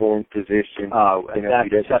runners in scoring position. Oh,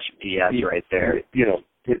 that's such BS right there.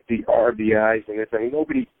 Hit the RBIs and this. I mean,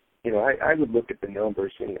 nobody. I would look at the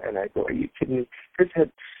numbers and I go, are you kidding me? Chris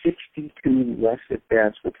had 62 less at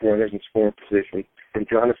bats with runners in scoring position than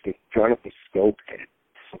Jonathan Scope had.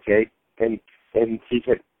 Okay, and he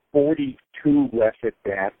had 42 less at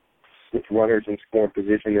bats with runners in scoring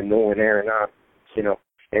position than Nolan Arenado. I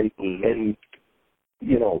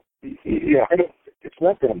don't. It's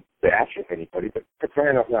not that I'm bashing anybody, but for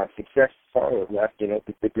crying out loud, success Farmer left.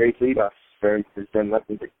 The great leadoff firm has done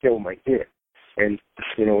nothing but kill my kid. And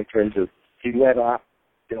in terms of he let off,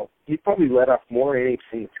 he probably let off more innings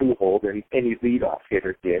in the 2-hole than any leadoff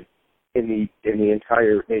hitter did in the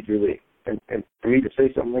entire major league. And for me to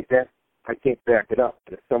say something like that, I can't back it up.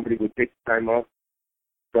 But if somebody would take time off,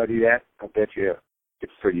 study that, I'll bet you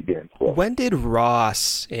it's pretty damn close. When did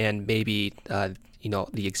Ross and maybe the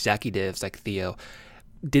executives like Theo,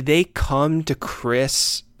 did they come to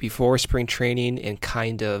Chris before spring training and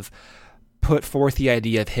kind of put forth the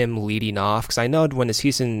idea of him leading off? Because I know when the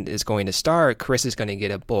season is going to start, Chris is going to get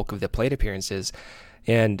a bulk of the plate appearances.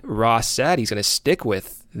 And Ross said he's going to stick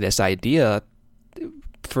with this idea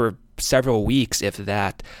for several weeks, if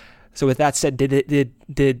that. So with that said,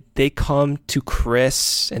 did they come to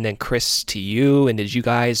Chris and then Chris to you? And did you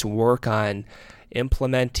guys work on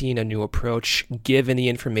implementing a new approach given the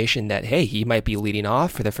information that, hey, he might be leading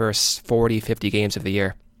off for the first 40, 50 games of the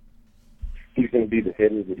year? He's going to be the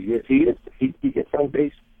hitter that he is. He gets on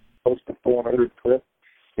base close to 400 clip.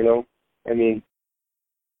 I mean,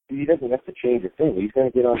 he doesn't have to change a thing. He's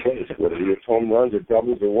going to get on base, whether it's home runs or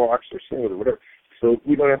doubles or walks or singles or whatever. So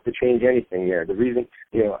we don't have to change anything there. The reason,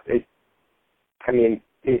 him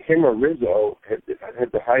or Rizzo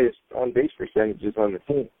had the highest on base percentages on the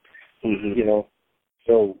team. Mm-hmm.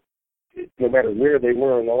 So no matter where they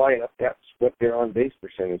were in the lineup, that's what their on-base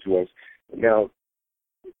percentage was. Now,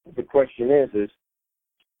 the question is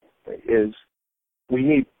we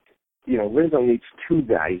need, Rizzo needs two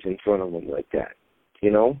guys in front of him like that,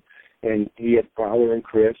 and he had Fowler and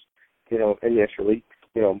Chris, initially,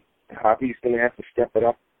 Hoppy's going to have to step it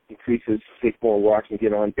up, take more walks and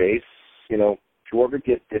get on base, Schwarber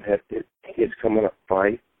is coming up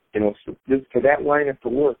fine, so for that lineup to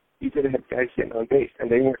work, you could have had guys getting on base,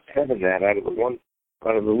 and they weren't having that out of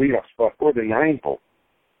the leadoff spot or the 9 hole.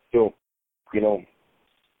 So,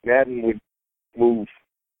 Madden would move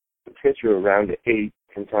the pitcher around to 8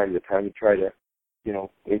 from time to time to try to,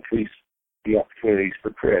 increase the opportunities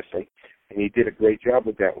for Chris. And he did a great job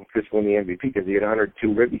with that when Chris won the MVP because he had honored 2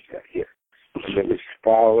 ribbies that year. And it was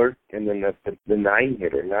Fowler and then the 9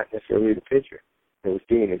 hitter, not necessarily the pitcher, that was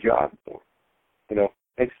doing the job for him.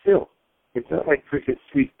 And still, it's not like Chris hit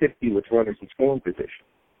 350 with runners in scoring position.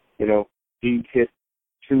 He hit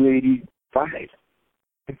 285.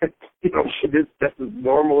 That's a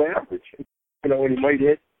normal average. And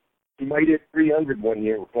he might hit 300 one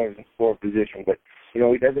year with runners in scoring position, but he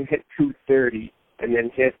doesn't hit 230 and then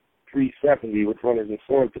hit 370 with runners in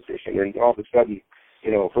scoring position, and all of a sudden,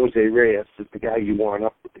 Jose Reyes is the guy you want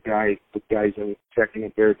up with the guys in second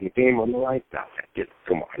and third in the game on the line.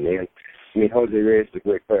 Come on, man. I mean, Jose Reyes is a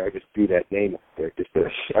great player. I just threw that name up there. I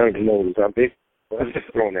don't even know what was on base, but I'm just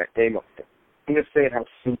throwing that name up there. I'm just saying how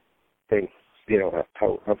stupid things,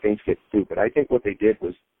 how things get stupid. I think what they did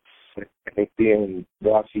was, I think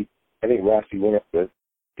Rossi went up the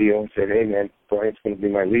deal and said, hey, man, Bryant's going to be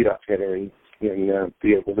my leadoff hitter, and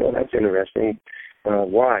Theo goes, oh, that's interesting.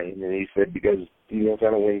 Why? And then he said, because he knows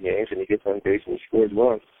how to win games, and he gets on base and he scores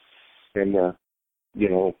runs. And,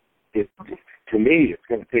 to me, it's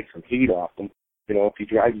going to take some heat off him. If he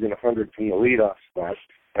drives in 100 from the leadoff spot,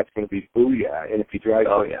 that's going to be booyah. And if he drives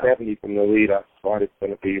 70 from the leadoff spot, it's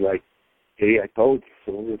going to be like, hey, I told you.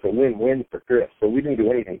 So it's a win-win for Chris. So we didn't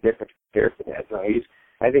do anything different to prepare for that. No,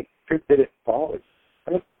 I think Chris did it in college.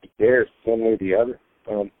 I don't think he cares one way or the other.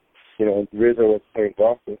 Rizzo was playing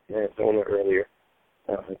golf with Arizona earlier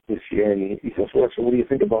this year, and he says, well, so what do you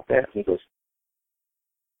think about that? And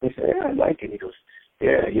he said, yeah, I like it. He goes,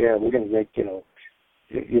 yeah, we're going to make,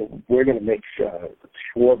 we're going to make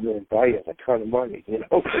Schwarber and Bryant a ton of money,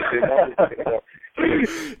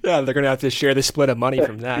 Yeah, they're going to have to share the split of money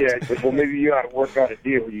from that. Yeah, I said, well, maybe you ought to work out a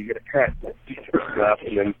deal where you get a cut. And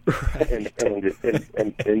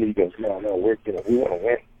he goes, no, we want to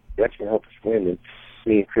win. That's going to help us win. And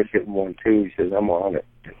me and Chris get 1-2. He says, I'm on it.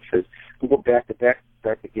 And he says, we'll go back to back,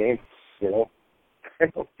 start the game, That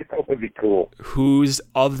would be cool. Who's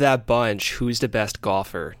of that bunch? Who's the best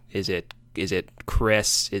golfer? Is it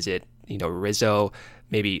Chris? Is it Rizzo?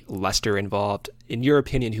 Maybe Lester involved? In your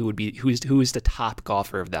opinion, who's the top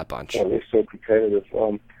golfer of that bunch? Oh, they're so competitive.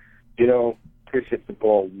 Chris hits the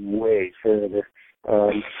ball way further.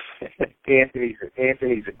 Anthony's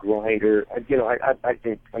a grinder. I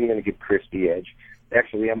think I'm going to give Chris the edge.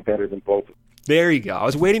 Actually, I'm better than both of them. There you go. I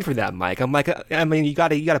was waiting for that, Mike. I'm like, you got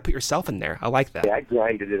to put yourself in there. I like that. Yeah, I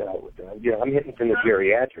grinded it out with them. I'm hitting from the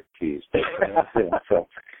geriatric tees.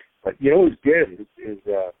 But who's good is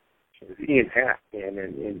Ian Hack,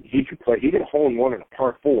 and he could play. He did a hole in one in a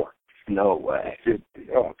par 4. No way.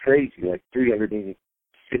 Crazy, like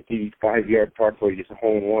 355-yard par 4, just a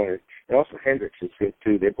hole in one. And also Hendricks is good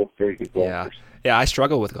too. They're both very good golfers. Yeah. I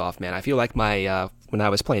struggle with golf, man. I feel like my when I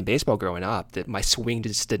was playing baseball growing up, that my swing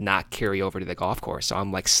just did not carry over to the golf course. So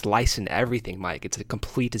I'm like slicing everything, Mike. It's a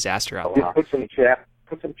complete disaster out there. Put some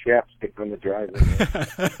chapstick on the driver.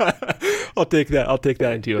 I'll take that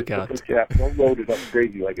into account. Don't load it up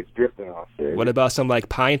crazy like it's drifting off there. What about some like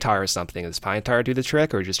pine tar or something? Does pine tar do the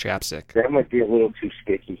trick or just chapstick? That might be a little too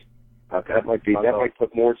sticky. That might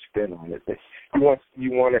put more spin on it.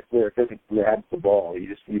 You want it where it doesn't grab the ball.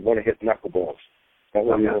 You want to hit knuckleballs. That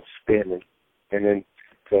way it'll spin. And then,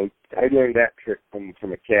 so I learned that trick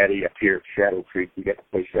from a caddy up here at Shadow Creek. We got to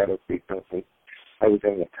play Shadow Creek. And I was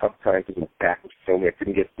having a tough time because my back was so me. I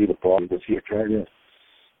couldn't get through the ball. He goes, here, try this.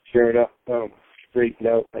 Sure enough, straightened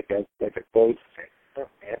out like a boat. Oh,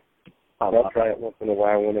 man. I'll try it once in a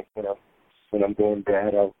while when I'm going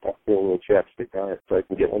bad. I'll throw a little chapstick on it so I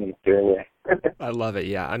can get one in the fairway. I love it.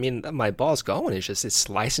 Yeah, I mean, my ball's going. It's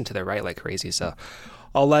slicing to the right like crazy. So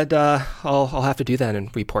I'll have to do that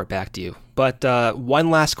and report back to you. But one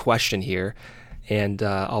last question here, and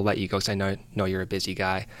I'll let you go because I know you're a busy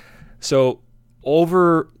guy. So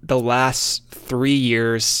over the last 3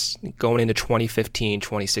 years, going into 2015,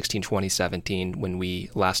 2016, 2017, when we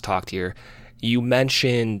last talked here, you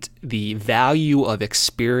mentioned the value of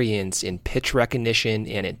experience in pitch recognition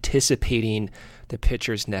and anticipating the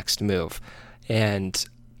pitcher's next move. And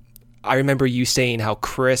I remember you saying how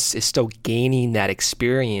Chris is still gaining that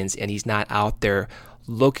experience and he's not out there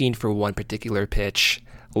looking for one particular pitch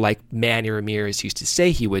like Manny Ramirez used to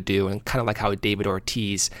say he would do, and kind of like how David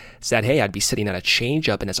Ortiz said, hey, I'd be sitting on a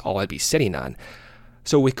changeup and that's all I'd be sitting on.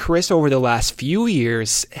 So with Chris over the last few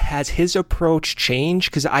years, has his approach changed?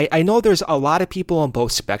 Because I know there's a lot of people on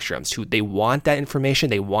both spectrums who they want that information,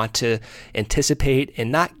 they want to anticipate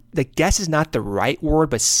and not, the guess is not the right word,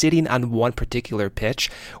 but sitting on one particular pitch.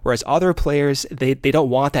 Whereas other players, they don't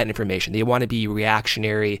want that information. They want to be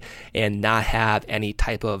reactionary and not have any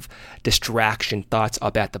type of distraction thoughts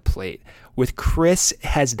up at the plate. With Chris,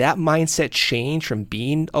 has that mindset changed from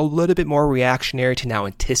being a little bit more reactionary to now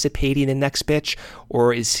anticipating the next pitch?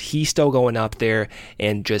 Or is he still going up there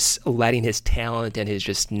and just letting his talent and his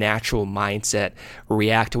just natural mindset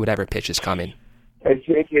react to whatever pitch is coming? I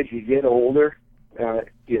think as you get older,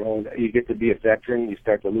 you get to be a veteran, you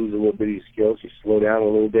start to lose a little bit of your skills, you slow down a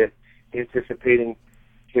little bit, anticipating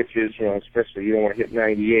pitches, especially you don't want to hit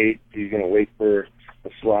 98, you're going to wait for a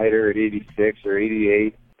slider at 86 or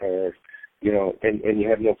 88, or, and you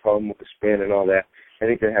have no problem with the spin and all that. I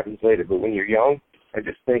think that happens later. But when you're young, I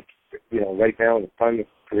just think, right now in the time of his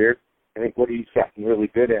career, I think what he's gotten really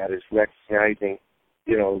good at is recognizing,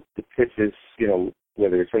 the pitches,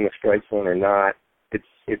 whether it's in the strike zone or not.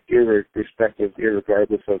 It's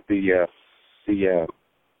irregardless of the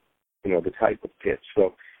type of pitch.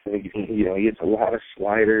 So I think he hits a lot of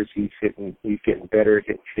sliders. He's getting better at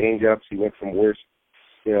hitting changeups. He went from worst,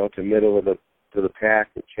 to middle of the pack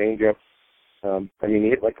with changeups. He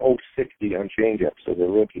hit like 060 on changeups as a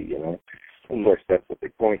rookie. Of course, that's what they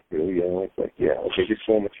point to. It's like, okay, just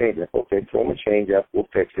throw him a changeup. Okay, throw him a changeup. We'll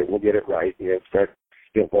fix it. We'll get it right. He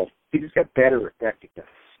just got better at practicing.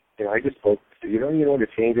 I just spoke to you know what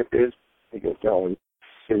a changeup is? He goes, no, and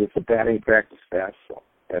it's a batting practice fastball.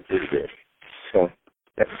 That's what it is. So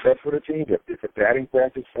that's what a changeup is. A batting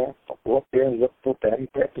practice fastball. Go up there and look for a batting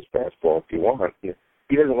practice fastball if you want.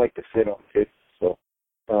 He doesn't like to sit on pitch. So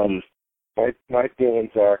my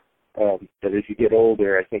feelings are that as you get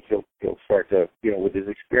older, I think he'll start to, with his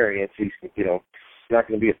experience, he's, not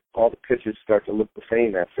going to be all the pitches start to look the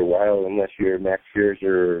same after a while, unless you're Max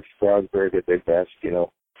Scherzer or Strasburg at their best.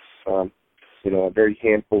 A very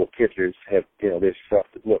handful of pitchers have, there's stuff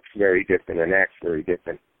that looks very different and acts very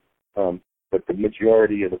different. But the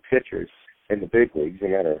majority of the pitchers in the big leagues, no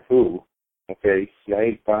matter who,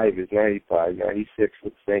 95 is 95, 96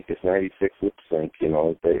 would think is 96 would think,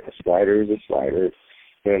 a slider is a slider,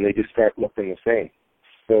 and they just start looking the same.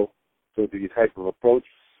 So the type of approach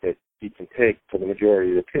that you can take for the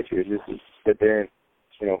majority of the pitchers is to sit there and,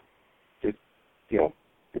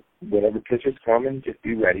 whatever pitch is coming, just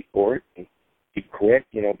be ready for it. And be quick,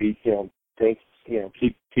 think,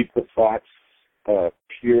 keep the thoughts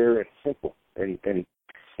pure and simple. And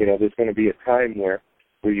there's going to be a time where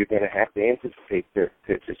you're going to have to anticipate their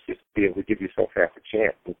pitches just to be able to give yourself half a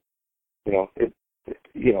chance. And,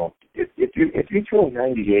 if you throw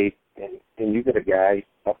 98 and you get a guy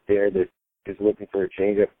up there that is looking for a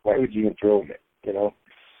changeup, why would you even throw him it?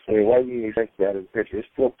 Why wouldn't you think that as a pitcher? It's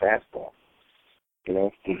still fastball.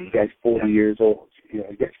 The guy's 40 years old. He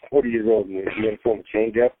gets 40 years old and you're going to throw him a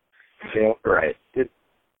changeup. Right. So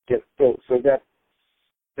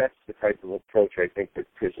that's the type of approach I think that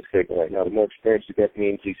Chris is taking right now. The more experience you get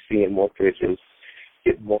means he's seeing more pitches,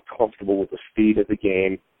 getting more comfortable with the speed of the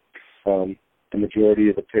game. The majority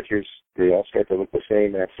of the pitchers, they all start to look the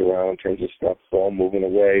same after a while in terms of stuff, ball moving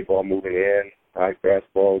away, ball moving in, high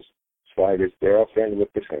fastballs, sliders. They're all starting to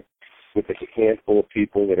look the same. With a handful of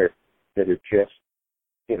people that are just,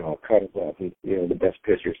 kind of the best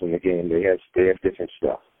pitchers in the game. They have different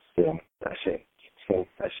stuff. I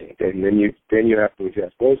see. And then you have to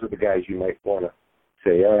adjust. Those are the guys you might want to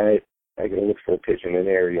say, all right, I got to look for a pitch in an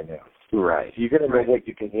area now. Right. So you got to know what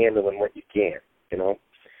you can handle and what you can't.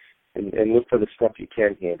 And look for the stuff you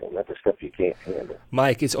can handle, not the stuff you can't handle.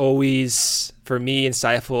 Mike, it's always, for me,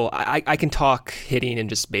 insightful. I can talk hitting and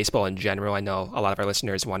just baseball in general. I know a lot of our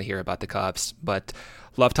listeners want to hear about the Cubs, but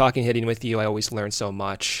love talking hitting with you. I always learn so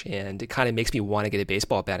much, and it kind of makes me want to get a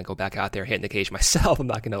baseball bat and go back out there hitting the cage myself. I'm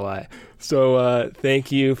not going to lie. So thank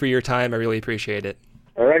you for your time. I really appreciate it.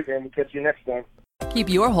 All right, man. We'll catch you next time. Keep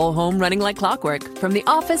your whole home running like clockwork, from the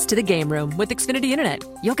office to the game room with Xfinity Internet.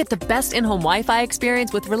 You'll get the best in-home Wi-Fi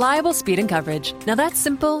experience with reliable speed and coverage. Now that's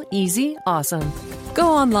simple, easy, awesome. Go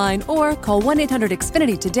online or call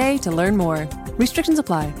 1-800-XFINITY today to learn more. Restrictions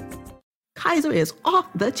apply. Kaiser is off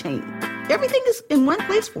the chain. Everything is in one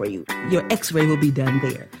place for you. Your x-ray will be done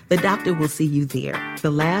there. The doctor will see you there. The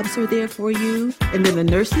labs are there for you. And then the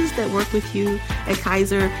nurses that work with you at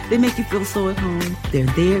Kaiser, they make you feel so at home. They're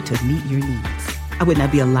there to meet your needs. I would not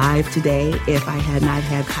be alive today if I had not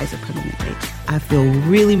had Kaiser Permanente. I feel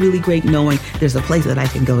really, really great knowing there's a place that I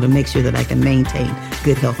can go to make sure that I can maintain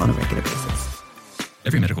good health on a regular basis.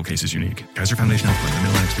 Every medical case is unique. Kaiser Foundation Health Plan,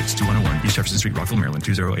 Mid-Atlantic States, 2101 East Jefferson Street, Rockville, Maryland,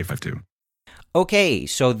 20852. Okay,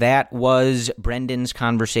 so that was Brendan's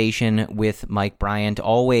conversation with Mike Bryant.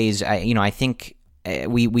 Always, I think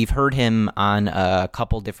we've heard him on a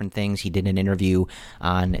couple different things. He did an interview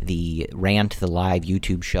on the Rant, the live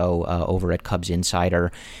YouTube show over at Cubs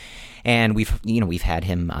Insider. And we've had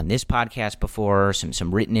him on this podcast before,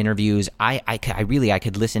 some written interviews. I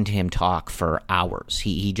could listen to him talk for hours.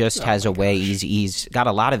 He just has a way. He's got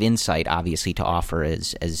a lot of insight, obviously, to offer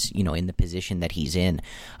as in the position that he's in.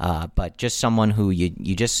 But just someone who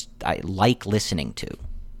I like listening to.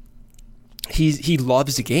 He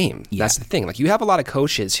loves the game. Yeah. That's the thing. Like, you have a lot of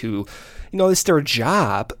coaches who, it's their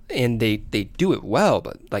job and they do it well.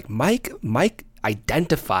 But like Mike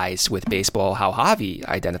identifies with baseball how Javi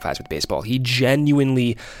identifies with baseball. He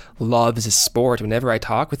genuinely loves the sport. Whenever I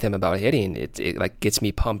talk with him about hitting, it like gets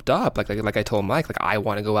me pumped up. Like I told Mike, like, I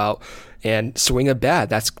want to go out and swing a bat.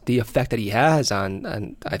 That's the effect that he has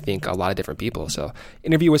on I think a lot of different people. So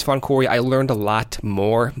interview was fun, Corey. I learned a lot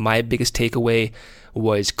more. My biggest takeaway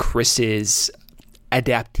was Chris's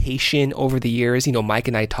adaptation over the years. Mike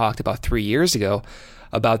and I talked about 3 years ago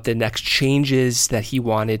about the next changes that he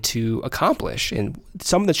wanted to accomplish. And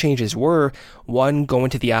some of the changes were, one, going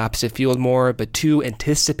to the opposite field more, but two,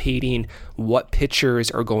 anticipating what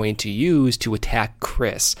pitchers are going to use to attack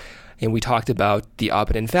Chris. And we talked about the up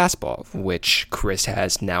and in fastball, which Chris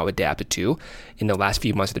has now adapted to in the last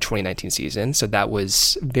few months of the 2019 season. So that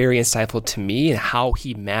was very insightful to me, and how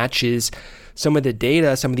he matches some of the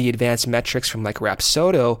data, some of the advanced metrics from like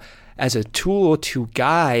Rapsodo as a tool to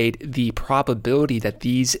guide the probability that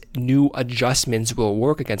these new adjustments will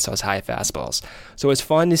work against those high fastballs. So it's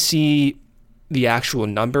fun to see the actual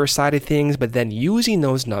number side of things, but then using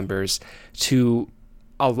those numbers to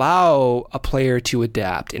allow a player to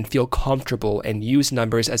adapt and feel comfortable, and use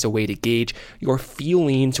numbers as a way to gauge your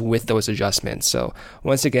feelings with those adjustments. So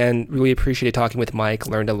once again, really appreciated talking with Mike,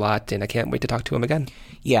 learned a lot, and I can't wait to talk to him again.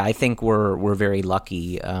 Yeah, I think we're very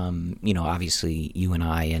lucky, obviously you and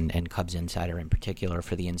I and Cubs Insider in particular,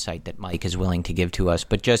 for the insight that Mike is willing to give to us,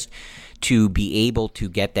 but just to be able to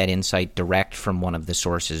get that insight direct from one of the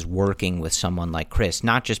sources working with someone like Chris,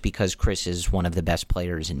 not just because Chris is one of the best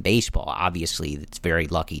players in baseball. Obviously, it's very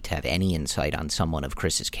lucky to have any insight on someone of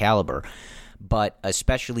Chris's caliber, but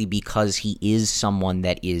especially because he is someone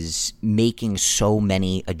that is making so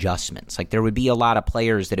many adjustments. Like, there would be a lot of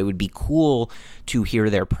players that it would be cool to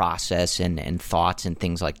hear their process and thoughts and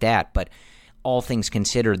things like that, but all things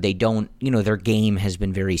considered, they don't, their game has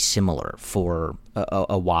been very similar for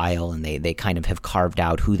a while, and they kind of have carved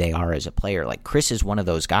out who they are as a player. Like, Chris is one of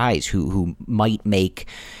those guys who might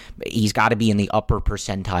he's got to be in the upper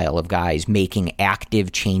percentile of guys making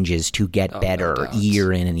active changes to get better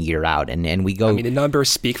year in and year out. And we go. I mean, the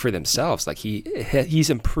numbers speak for themselves. Like,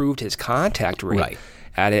 he's improved his contact rate. Right.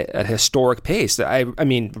 At a historic pace. I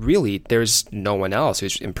mean, really, there's no one else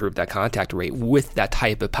who's improved that contact rate with that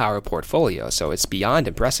type of power portfolio. So it's beyond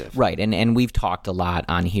impressive. Right, and we've talked a lot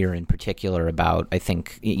on here in particular about, I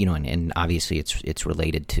think, and obviously it's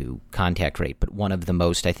related to contact rate, but one of the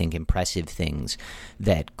most, I think, impressive things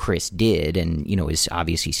that Chris did, and, is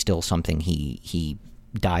obviously still something he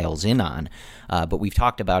dials in on, but we've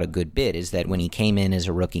talked about a good bit, is that when he came in as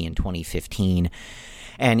a rookie in 2015,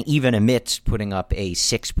 and even amidst putting up a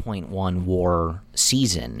 6.1 WAR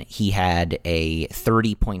season, he had a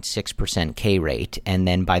 30.6% K rate. And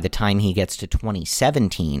then by the time he gets to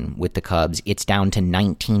 2017 with the Cubs, it's down to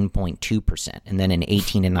 19.2%. And then in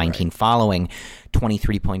 18 and 19 following,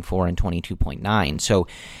 23.4 and 22.9. So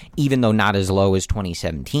even though not as low as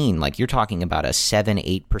 2017, like, you're talking about a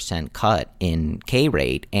 7-8% cut in K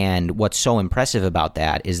rate. And what's so impressive about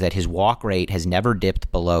that is that his walk rate has never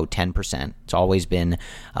dipped below 10%. It's always been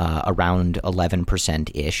around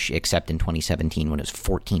 11%-ish, except in 2017 when it was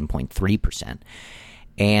 14.3%.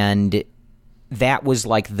 And that was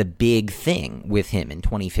like the big thing with him in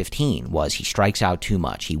 2015, was he strikes out too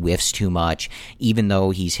much. He whiffs too much. Even though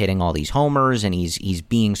he's hitting all these homers and he's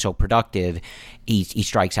being so productive, he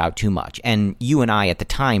strikes out too much. And you and I at the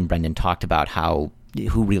time, Brendan, talked about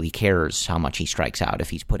who really cares how much he strikes out if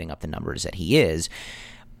he's putting up the numbers that he is.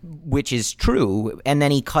 which is true, and then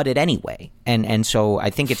he cut it anyway. And so I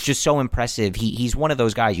think it's just so impressive. He's one of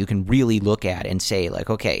those guys you can really look at and say, like,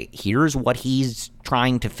 okay, here's what he's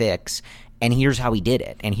trying to fix, and here's how he did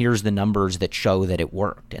it, and here's the numbers that show that it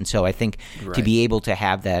worked. And so I think to be able to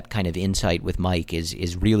have that kind of insight with Mike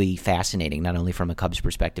is really fascinating, not only from a Cubs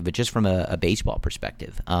perspective, but just from a baseball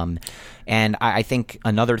perspective. And I think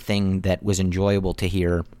another thing that was enjoyable to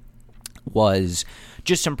hear was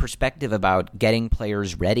just some perspective about getting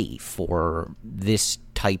players ready for this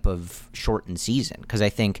type of shortened season. Because I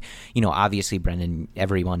think, obviously, Brendan,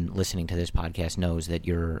 everyone listening to this podcast knows that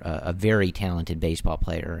you're a very talented baseball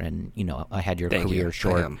player, and, I had your career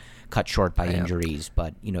cut short by injuries,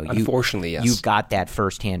 but, unfortunately, yes. You've got that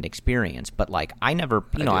firsthand experience. But, like, I never,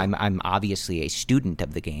 I'm obviously a student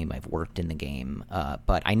of the game. I've worked in the game,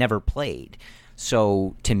 but I never played.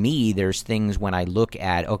 So to me, there's things when I look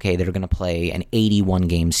at, okay, they're going to play an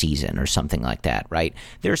 81-game season or something like that, right?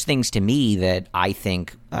 There's things to me that I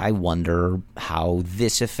think, I wonder how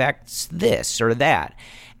this affects this or that.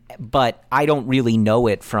 But I don't really know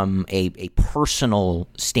it from a personal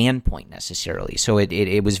standpoint necessarily. So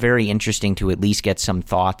it was very interesting to at least get some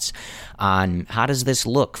thoughts on how does this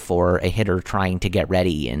look for a hitter trying to get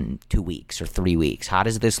ready in 2 weeks or 3 weeks? How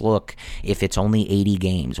does this look if it's only 80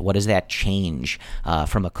 games? What does that change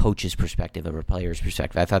from a coach's perspective or a player's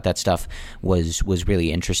perspective? I thought that stuff was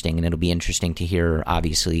really interesting, and it'll be interesting to hear,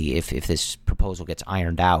 obviously, if this proposal gets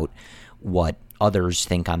ironed out, what others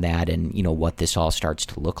think on that and, what this all starts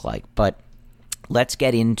to look like. But let's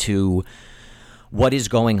get into what is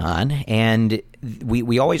going on. And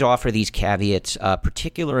we always offer these caveats,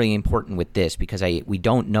 particularly important with this because we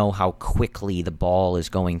don't know how quickly the ball is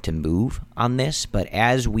going to move on this. But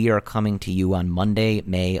as we are coming to you on Monday,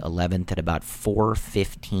 May 11th at about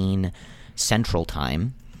 4:15 Central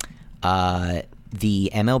Time,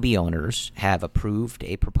 the MLB owners have approved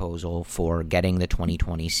a proposal for getting the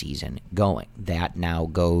 2020 season going. That now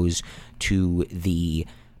goes to the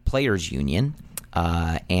Players Union,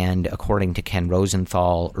 and according to Ken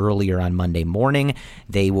Rosenthal earlier on Monday morning,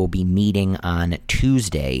 they will be meeting on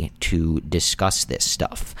Tuesday to discuss this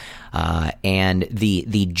stuff. And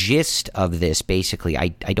the gist of this, basically, I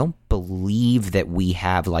don't believe that we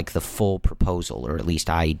have like the full proposal, or at least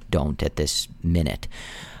I don't at this minute.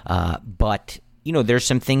 But there's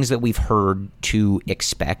some things that we've heard to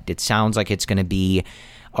expect. It sounds like it's going to be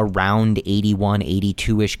around 81,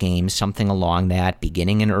 82-ish games, something along that,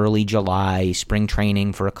 beginning in early July, spring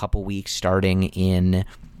training for a couple weeks, starting in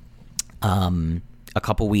a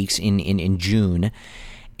couple weeks in June.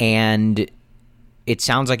 And it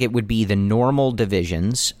sounds like it would be the normal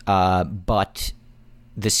divisions, but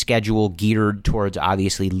the schedule geared towards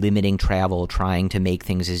obviously limiting travel, trying to make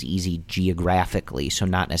things as easy geographically, so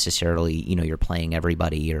not necessarily, you're playing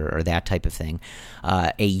everybody or that type of thing.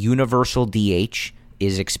 A universal DH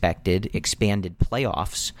is expected, expanded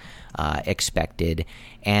playoffs expected,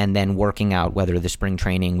 and then working out whether the spring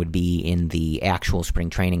training would be in the actual spring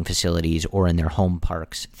training facilities or in their home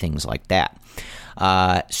parks, things like that.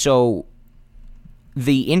 So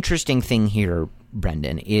the interesting thing here,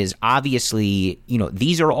 Brendan, is obviously,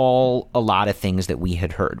 these are all a lot of things that we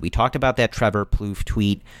had heard. We talked about that Trevor Plouffe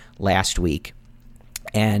tweet last week,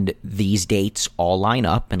 and these dates all line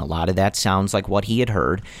up, and a lot of that sounds like what he had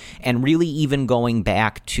heard. And really even going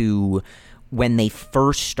back to when they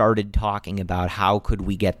first started talking about how could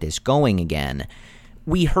we get this going again,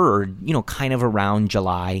 we heard, kind of around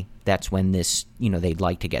July, that's when this, they'd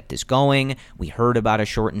like to get this going. We heard about a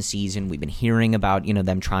shortened season. We've been hearing about,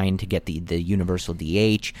 them trying to get the universal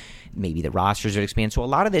DH. Maybe the rosters would expand. So a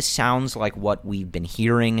lot of this sounds like what we've been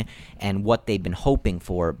hearing and what they've been hoping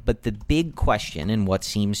for. But the big question, and what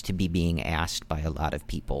seems to be being asked by a lot of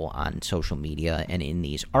people on social media and in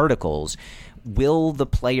these articles, will the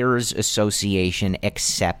Players Association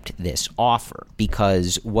accept this offer?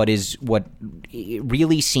 Because what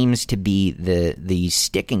really seems to be the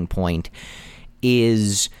sticking point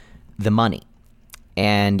is the money.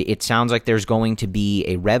 And it sounds like there's going to be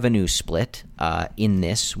a revenue split in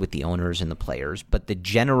this with the owners and the players. But the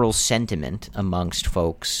general sentiment amongst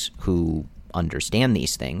folks who understand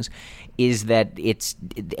these things is that it's,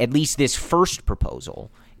 at least this first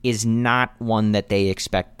proposal, is not one that they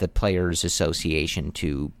expect the Players Association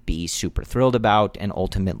to be super thrilled about and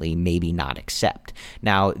ultimately maybe not accept.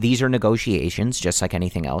 Now, these are negotiations, just like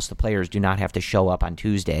anything else. The players do not have to show up on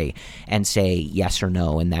Tuesday and say yes or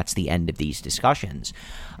no, and that's the end of these discussions.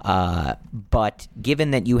 But given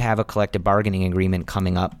that you have a collective bargaining agreement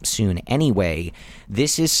coming up soon anyway,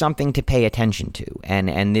 this is something to pay attention to,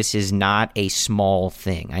 and this is not a small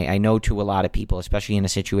thing. I know to a lot of people, especially in a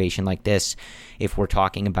situation like this, if we're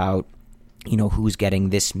talking about who's getting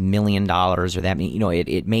this $1 million or that,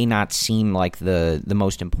 it may not seem like the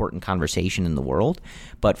most important conversation in the world,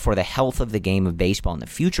 but for the health of the game of baseball and the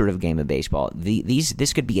future of the game of baseball,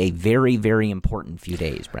 this could be a very, very important few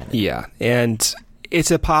days, Brendan. Yeah, and it's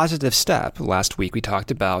a positive step. Last week we talked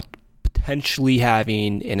about potentially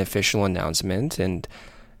having an official announcement, and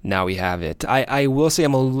now we have it. I will say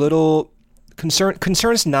I'm a little concerned.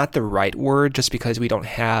 Concern is not the right word, just because we don't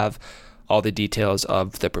have all the details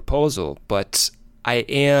of the proposal, but I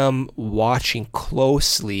am watching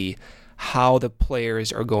closely how the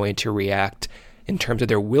players are going to react in terms of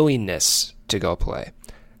their willingness to go play.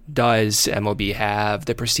 Does MLB have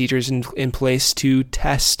the procedures in place to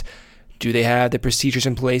test? Do they have the procedures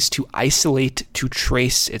in place to isolate, to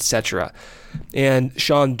trace, etc.? And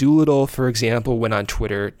Sean Doolittle, for example, went on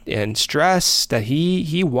Twitter and stressed that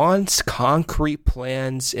he wants concrete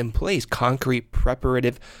plans in place, concrete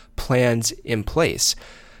preparative plans in place.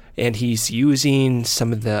 And he's using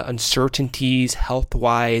some of the uncertainties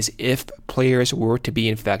health-wise if players were to be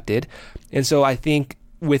infected. And so I think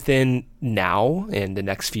within now and the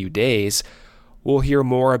next few days, we'll hear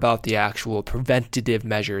more about the actual preventative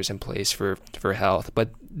measures in place for health. But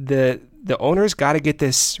the owners got to get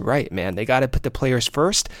this right, man. They got to put the players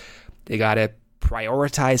first. They got to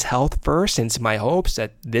prioritize health first. And it's my hopes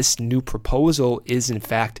that this new proposal is, in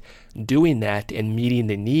fact, doing that and meeting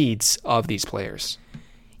the needs of these players.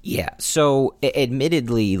 Yeah, so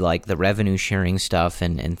admittedly, like the revenue sharing stuff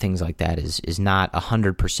and things like that is not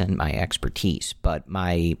 100% my expertise, but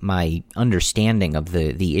my understanding of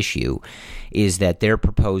the issue is that they're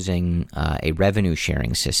proposing a revenue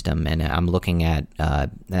sharing system, and I'm looking at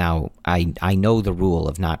now. I know the rule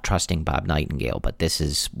of not trusting Bob Nightingale, but this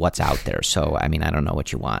is what's out there. So I mean, I don't know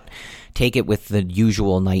what you want. Take it with the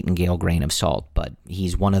usual Nightingale grain of salt, but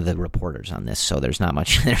he's one of the reporters on this, so there's not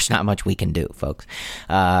much we can do, folks.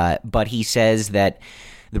 But he says that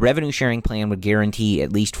the revenue sharing plan would guarantee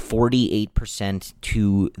at least 48%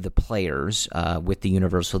 to the players with the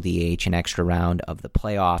universal DH and extra round of the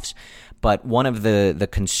playoffs. But one of the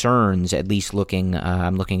concerns, at least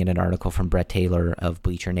I'm looking at an article from Brett Taylor of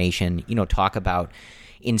Bleacher Nation, talk about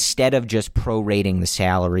instead of just prorating the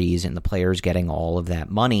salaries and the players getting all of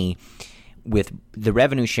that money, with the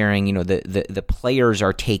revenue sharing, the players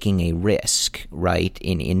are taking a risk, right?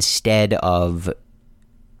 Instead of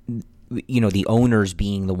the owners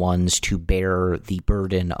being the ones to bear the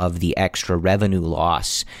burden of the extra revenue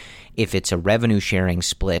loss. If it's a revenue sharing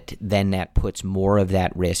split, then that puts more of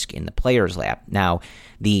that risk in the player's lap. Now,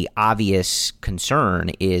 the obvious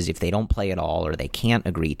concern is if they don't play at all or they can't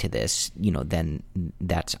agree to this, then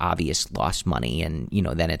that's obvious lost money, and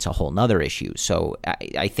then it's a whole nother issue. So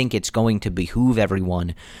I think it's going to behoove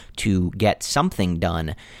everyone to get something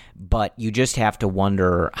done, but you just have to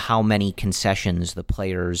wonder how many concessions the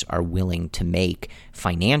players are willing to make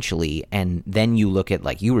financially. And then you look at,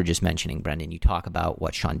 like you were just mentioning, Brendan, you talk about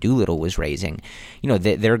what Sean Doolittle was raising.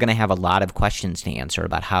 They're going to have a lot of questions to answer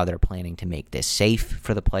about how they're planning to make this safe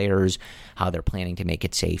for the players, how they're planning to make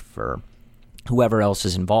it safe for whoever else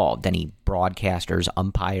is involved, any broadcasters,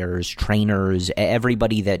 umpires, trainers,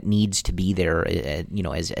 everybody that needs to be there,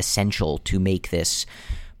 as essential to make this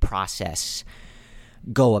process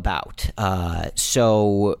go about.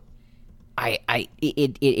 So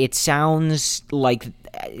it sounds like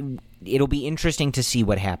it'll be interesting to see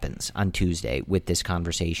what happens on Tuesday with this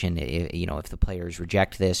conversation. If the players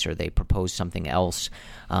reject this or they propose something else.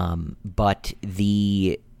 But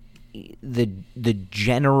the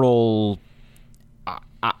general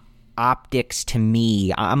optics to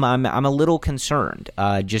me, I'm a little concerned,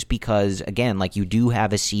 just because, again, like you do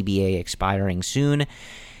have a CBA expiring soon.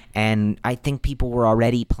 And I think people were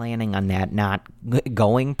already planning on that not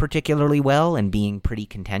going particularly well and being pretty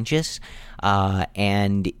contentious.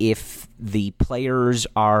 And if the players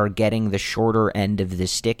are getting the shorter end of the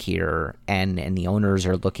stick here and the owners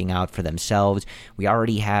are looking out for themselves, we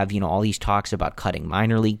already have, all these talks about cutting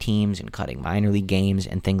minor league teams and cutting minor league games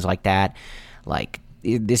and things like that. Like,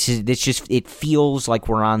 it feels like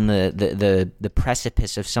we're on the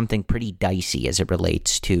precipice of something pretty dicey as it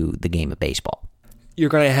relates to the game of baseball. You're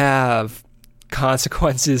going to have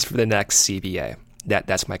consequences for the next CBA.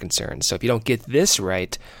 That's my concern. So if you don't get this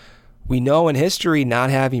right, we know in history not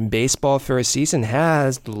having baseball for a season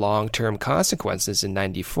has long-term consequences in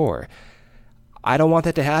 94. I don't want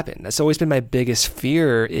that to happen. That's always been my biggest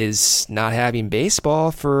fear, is not having baseball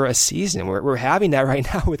for a season. We're having that right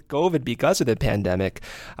now with COVID because of the pandemic.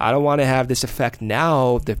 I don't want to have this affect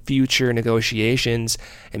now the future negotiations,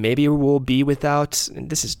 and maybe we'll be without, and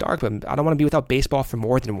this is dark, but I don't want to be without baseball for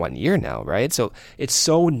more than 1 year now, right? So it's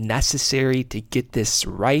so necessary to get this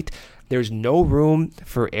right. There's no room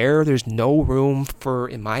for error. There's no room for,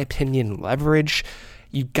 in my opinion, leverage.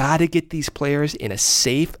 You got to get these players in a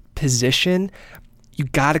safe position. You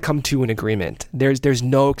got to come to an agreement. There's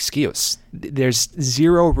no excuse. There's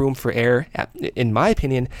zero room for error, in my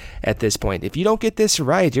opinion, at this point. If you don't get this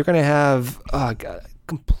right, you're going to have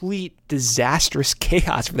complete disastrous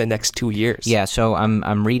chaos for the next 2 years. Yeah, so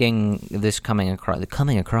I'm reading this coming across the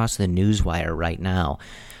newswire right now.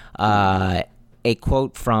 A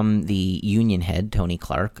quote from the union head, Tony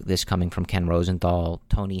Clark, this coming from Ken Rosenthal.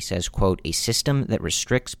 Tony says, quote, "A system that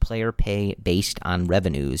restricts player pay based on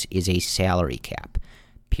revenues is a salary cap,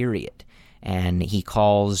 period." And he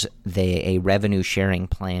calls a revenue sharing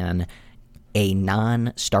plan a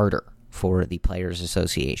non-starter for the Players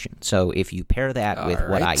Association. So if you pair that with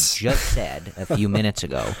what I just said a few minutes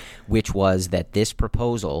ago, which was that this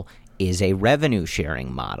proposal is a revenue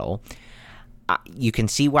sharing model, you can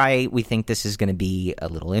see why we think this is going to be a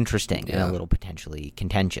little interesting and a little potentially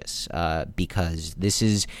contentious, because this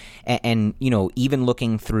is, and you know, even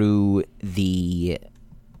looking through the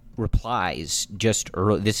replies just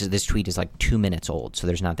early, this tweet is like 2 minutes old, so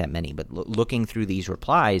there's not that many, but looking through these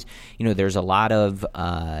replies, you know, there's a lot of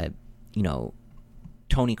you know,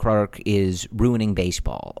 Tony Clark is ruining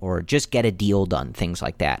baseball, or just get a deal done, things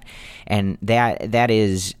like that. And that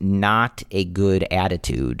is not a good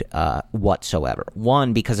attitude whatsoever.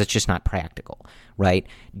 One, because it's just not practical, right?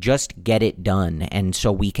 Just get it done, and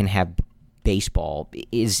so we can have baseball.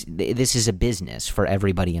 This is a business for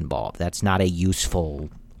everybody involved. That's not a useful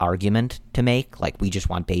argument to make. Like, we just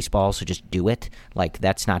want baseball, so just do it. Like,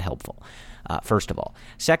 that's not helpful. First of all.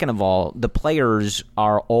 Second of all, the players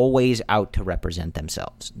are always out to represent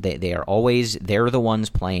themselves. They're the ones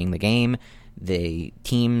playing the game. The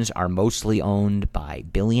teams are mostly owned by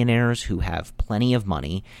billionaires who have plenty of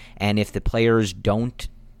money. And if the players don't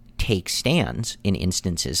take stands in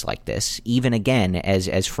instances like this, even again,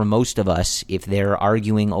 as for most of us, if they're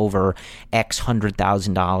arguing over X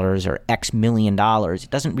 $100,000 or X $1 million, it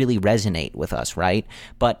doesn't really resonate with us, right?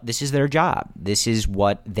 But this is their job. This is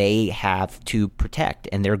what they have to protect,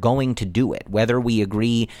 and they're going to do it. Whether we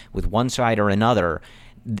agree with one side or another,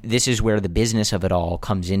 this is where the business of it all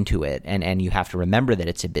comes into it, and you have to remember that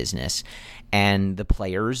it's a business, and the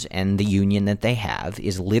players and the union that they have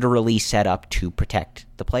is literally set up to protect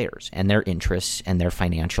the players and their interests and their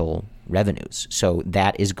financial revenues. So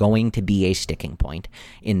that is going to be a sticking point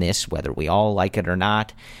in this, whether we all like it or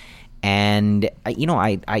not. And you know,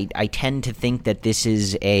 I tend to think that this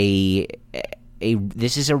is a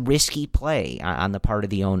risky play on the part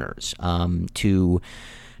of the owners to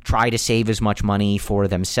try to save as much money for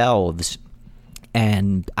themselves,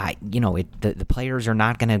 and the players are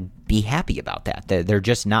not going to be happy about that. They're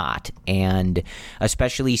just not, and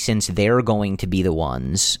especially since they're going to be the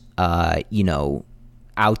ones,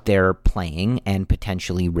 out there playing and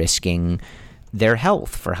potentially risking their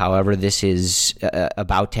health for however this is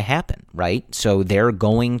about to happen, right? So they're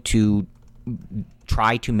going to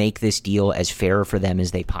try to make this deal as fair for them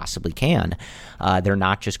as they possibly can. They're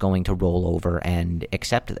not just going to roll over and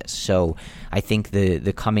accept this. So I think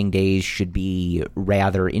the coming days should be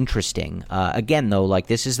rather interesting. Again, though, like,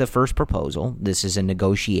 this is the first proposal. This is a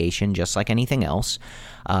negotiation just like anything else.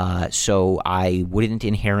 So I wouldn't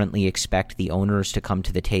inherently expect the owners to come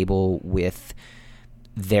to the table with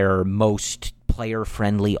their most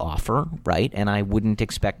player-friendly offer, right? And I wouldn't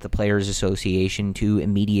expect the Players Association to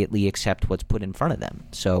immediately accept what's put in front of them.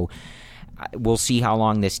 So we'll see how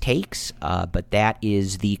long this takes, but that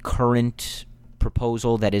is the current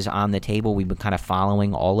proposal that is on the table. We've been kind of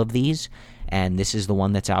following all of these, and this is the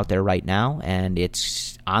one that's out there right now, and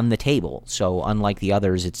it's on the table. So unlike the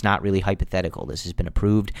others, it's not really hypothetical. This has been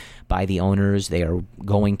approved by the owners. They are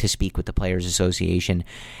going to speak with the Players Association,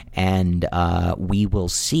 and we will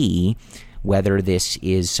see whether this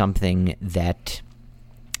is something that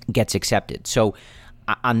gets accepted. So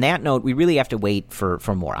on that note, we really have to wait for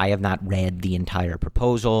more. I have not read the entire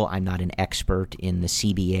proposal. I'm not an expert in the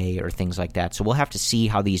CBA or things like that. So we'll have to see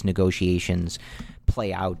how these negotiations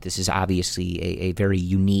play out. This is obviously a very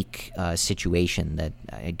unique situation that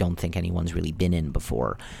I don't think anyone's really been in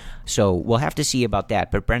before. So we'll have to see about that.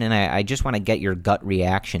 But Brendan, I just want to get your gut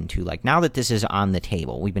reaction to, like, now that this is on the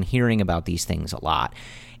table, we've been hearing about these things a lot.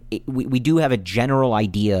 We do have a general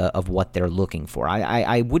idea of what they're looking for.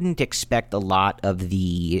 I wouldn't expect a lot of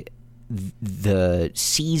the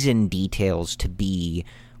season details to be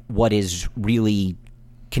what is really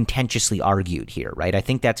contentiously argued here, right? I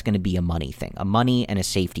think that's going to be a money thing, a money and a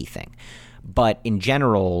safety thing. But in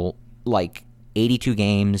general, like 82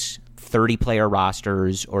 games, 30-player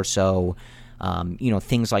rosters or so,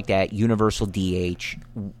 things like that, universal DH,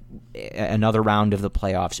 another round of the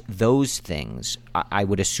playoffs, those things I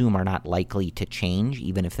would assume are not likely to change,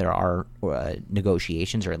 even if there are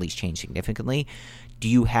negotiations, or at least change significantly. Do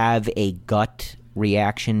you have a gut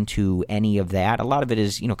reaction to any of that? A lot of it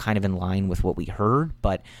is, kind of in line with what we heard,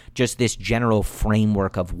 but just this general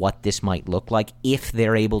framework of what this might look like if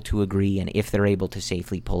they're able to agree and if they're able to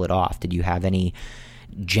safely pull it off. Did you have any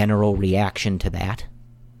general reaction to that?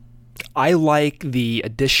 I like the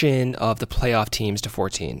addition of the playoff teams to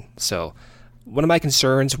 14. So one of my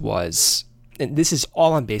concerns was, and this is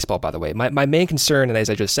all on baseball, by the way, my main concern, and as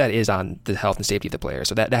I just said, is on the health and safety of the players.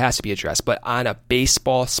 So that has to be addressed. But on a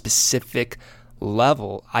baseball-specific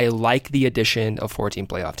level, I like the addition of 14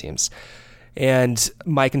 playoff teams. And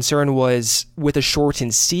my concern was, with a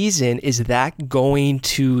shortened season, is that going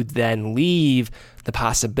to then leave the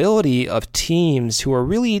possibility of teams who are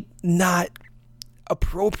really not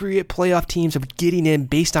appropriate playoff teams of getting in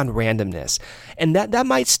based on randomness? And that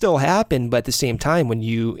might still happen, but at the same time, when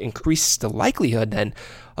you increase the likelihood then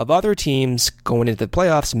of other teams going into the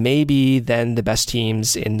playoffs, maybe then the best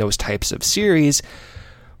teams in those types of series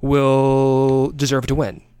will deserve to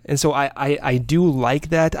win. And so I do like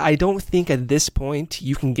that. I don't think at this point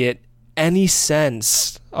you can get any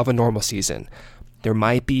sense of a normal season. There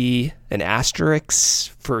might be an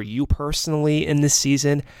asterisk for you personally in this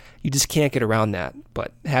season. You just can't get around that.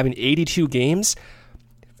 But having 82 games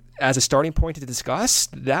as a starting point to discuss,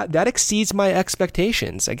 that exceeds my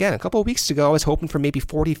expectations. Again, a couple of weeks ago, I was hoping for maybe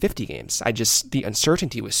 40, 50 games. The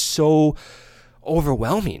uncertainty was so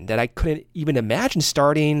overwhelming that I couldn't even imagine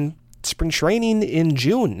starting spring training in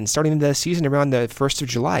June and starting the season around the 1st of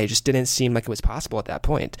July. It just didn't seem like it was possible at that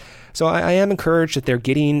point. So I am encouraged that they're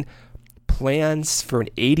getting plans for an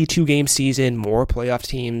 82-game season, more playoff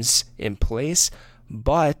teams in place.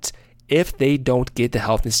 But if they don't get the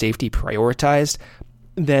health and safety prioritized,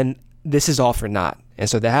 then this is all for naught. And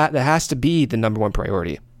so that has to be the number one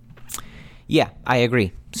priority. Yeah, I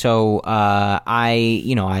agree. So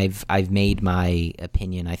I've made my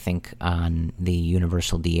opinion, I think, on the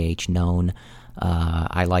universal DH known.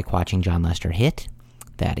 I like watching Jon Lester hit.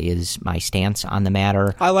 That is my stance on the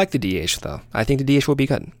matter. I like the DH, though. I think the DH will be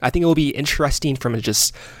good. I think it will be interesting from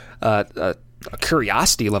just a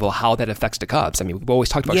curiosity level how that affects the Cubs. I mean, we've always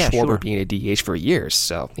talked about Schwarber being a DH for years,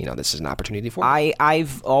 so this is an opportunity for him.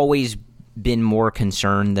 I've always been more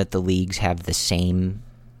concerned that the leagues have the same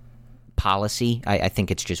policy. I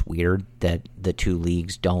think it's just weird that the two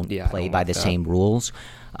leagues don't play by the same rules.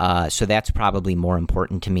 So that's probably more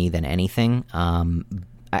important to me than anything. And,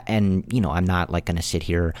 I'm not going to sit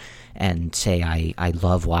here and say I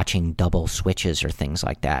love watching double switches or things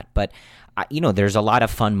like that. But, there's a lot of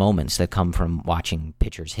fun moments that come from watching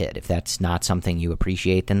pitchers hit. If that's not something you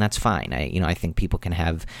appreciate, then that's fine. I think people can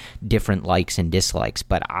have different likes and dislikes,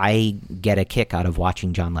 but I get a kick out of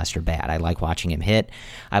watching Jon Lester bat. I like watching him hit.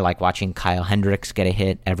 I like watching Kyle Hendricks get a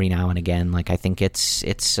hit every now and again. I think it's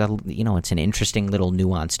an interesting little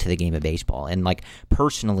nuance to the game of baseball. And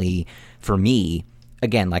personally, for me,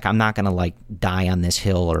 again, I'm not going to die on this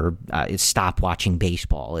hill or stop watching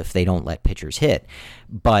baseball if they don't let pitchers hit.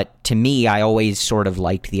 But to me, I always sort of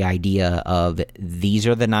liked the idea of these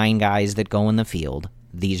are the 9 guys that go in the field.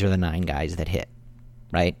 These are the 9 guys that hit,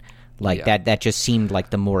 right? That just seemed like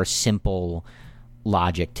the more simple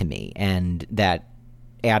logic to me. And that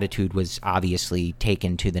attitude was obviously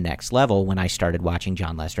taken to the next level when I started watching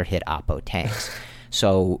Jon Lester hit Oppo tanks.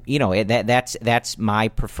 So, that's my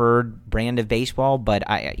preferred brand of baseball, but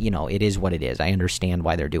it is what it is. I understand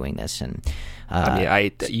why they're doing this. And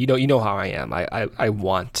you know how I am. I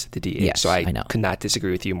want the DH, yes, so I know. Could not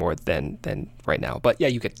disagree with you more than right now. But yeah,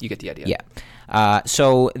 you get the idea. Yeah.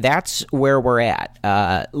 So that's where we're at.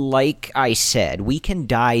 Like I said, we can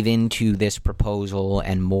dive into this proposal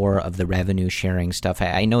and more of the revenue sharing stuff.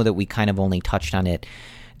 I know that we kind of only touched on it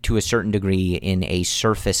to a certain degree in a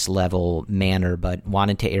surface level manner, but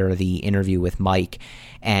wanted to air the interview with Mike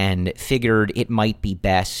and figured it might be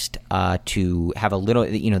best to have a little,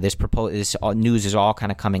 this news is all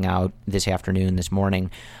kind of coming out this afternoon, this morning.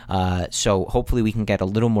 So hopefully we can get a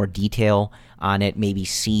little more detail on it, maybe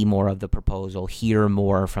see more of the proposal, hear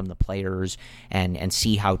more from the players, and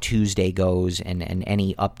see how Tuesday goes and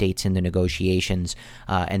any updates in the negotiations.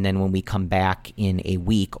 And then when we come back in a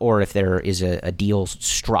week, or if there is a deal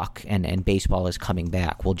struck and baseball is coming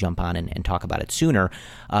back, we'll jump on and talk about it sooner.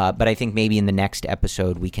 But I think maybe in the next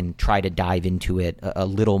episode we can try to dive into it a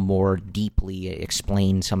little more deeply,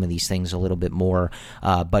 explain some of these things a little bit more.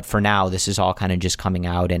 But for now, this is all kind of just coming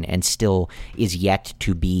out and still is yet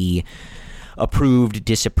to be approved,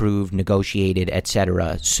 disapproved, negotiated,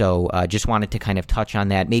 etc. So just wanted to kind of touch on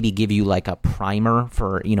that, maybe give you like a primer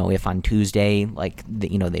for, if on Tuesday, like,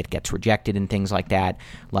 it gets rejected and things like that,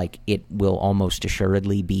 like it will almost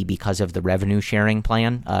assuredly be because of the revenue sharing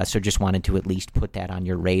plan. So just wanted to at least put that on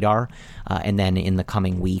your radar. And then in the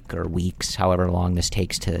coming week or weeks, however long this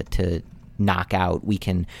takes to knock out, we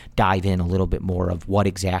can dive in a little bit more of what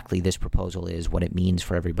exactly this proposal is, what it means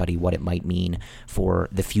for everybody, what it might mean for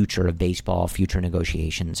the future of baseball, future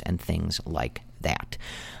negotiations, and things like that.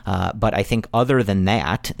 But I think other than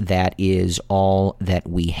that, that is all that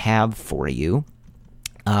we have for you.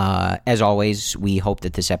 As always, we hope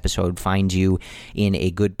that this episode finds you in a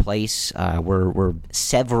good place. We're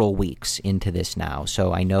several weeks into this now,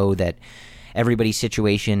 so I know that everybody's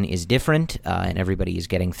situation is different, and everybody is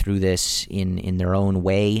getting through this in their own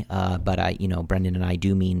way. But Brendan and I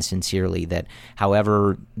do mean sincerely that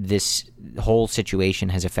however this whole situation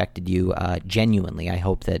has affected you, genuinely, I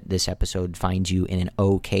hope that this episode finds you in an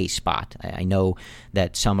okay spot. I know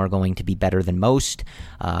that some are going to be better than most,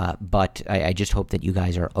 but I just hope that you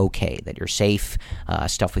guys are okay, that you're safe,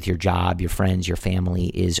 stuff with your job, your friends, your family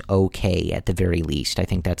is okay at the very least. I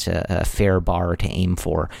think that's a fair bar to aim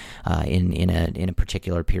for in a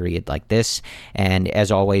particular period like this. And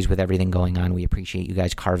as always, with everything going on, we appreciate you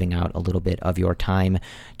guys carving out a little bit of your time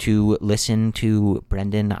to listen to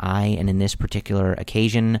Brendan, I, and in this particular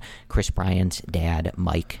occasion, Chris Bryant's dad,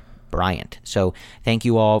 Mike Bryant. So thank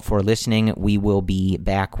you all for listening. We will be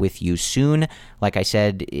back with you soon. Like I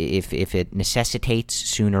said, if it necessitates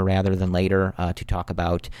sooner rather than later to talk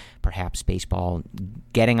about perhaps baseball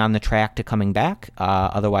getting on the track to coming back.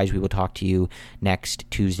 Otherwise, we will talk to you next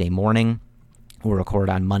Tuesday morning. We'll record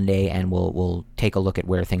on Monday, and we'll take a look at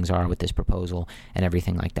where things are with this proposal and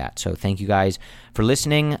everything like that. So thank you guys for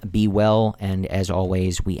listening. Be well, and as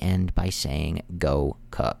always, we end by saying, go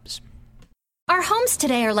Cubs. Our homes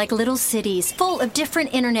today are like little cities, full of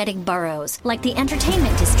different interneting boroughs, like the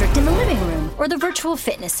entertainment district in the living room or the virtual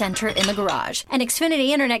fitness center in the garage. And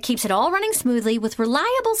Xfinity Internet keeps it all running smoothly with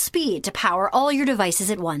reliable speed to power all your devices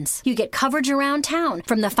at once. You get coverage around town,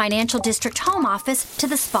 from the financial district home office to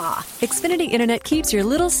the spa. Xfinity Internet keeps your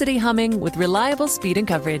little city humming with reliable speed and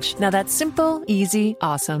coverage. Now that's simple, easy,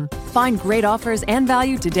 awesome. Find great offers and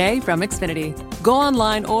value today from Xfinity. Go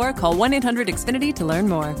online or call 1-800-XFINITY to learn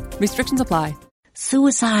more. Restrictions apply.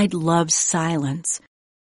 Suicide loves silence.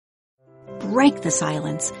 Break the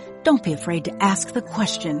silence. Don't be afraid to ask the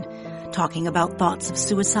question. Talking about thoughts of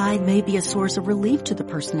suicide may be a source of relief to the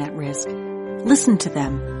person at risk. Listen to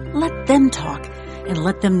them. Let them talk. And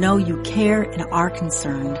let them know you care and are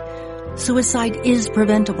concerned. Suicide is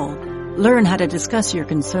preventable. Learn how to discuss your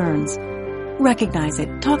concerns. Recognize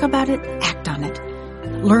it. Talk about it. Act on it.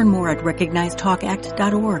 Learn more at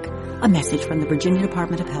RecognizeTalkAct.org. A message from the Virginia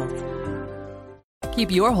Department of Health.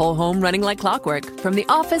 Keep your whole home running like clockwork, from the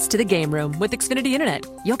office to the game room with Xfinity Internet.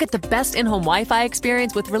 You'll get the best in-home Wi-Fi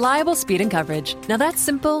experience with reliable speed and coverage. Now that's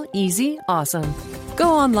simple, easy, awesome. Go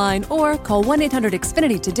online or call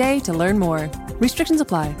 1-800-XFINITY today to learn more. Restrictions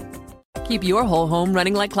apply. Keep your whole home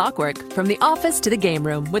running like clockwork, from the office to the game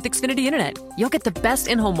room with Xfinity Internet. You'll get the best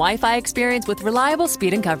in-home Wi-Fi experience with reliable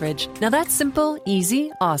speed and coverage. Now that's simple, easy,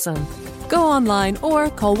 awesome. Go online or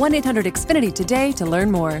call 1-800-XFINITY today to learn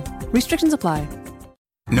more. Restrictions apply.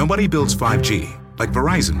 Nobody builds 5G like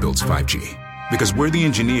Verizon builds 5G, because we're the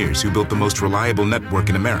engineers who built the most reliable network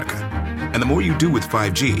in America. And the more you do with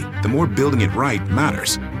 5G, the more building it right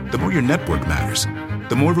matters. The more your network matters.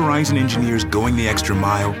 The more Verizon engineers going the extra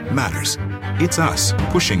mile matters. It's us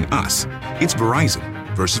pushing us. It's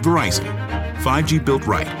Verizon versus Verizon. 5G built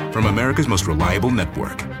right from America's most reliable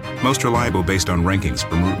network. Most reliable based on rankings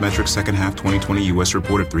from Root Metrics second half 2020 U.S.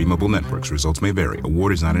 report of 3 mobile networks. Results may vary.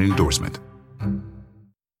 Award is not an endorsement.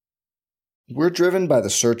 We're driven by the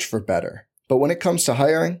search for better. But when it comes to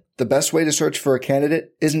hiring, the best way to search for a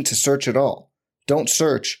candidate isn't to search at all. Don't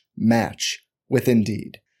search, match with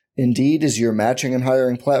Indeed. Indeed is your matching and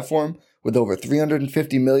hiring platform with over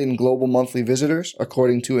 350 million global monthly visitors,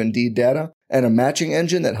 according to Indeed data, and a matching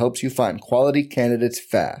engine that helps you find quality candidates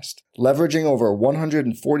fast. Leveraging over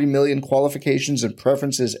 140 million qualifications and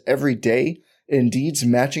preferences every day, Indeed's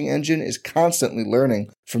matching engine is constantly learning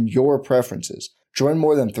from your preferences. Join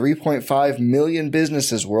more than 3.5 million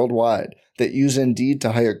businesses worldwide that use Indeed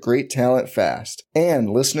to hire great talent fast. And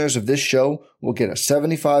listeners of this show will get a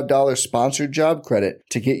 $75 sponsored job credit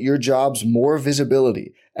to get your jobs more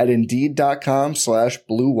visibility at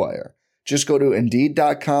Indeed.com/Blue Wire. Just go to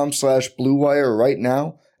Indeed.com/Blue Wire right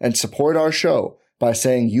now and support our show by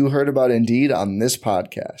saying you heard about Indeed on this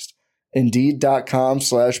podcast.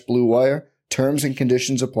 Indeed.com/Blue Wire. Terms and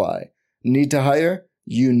conditions apply. Need to hire?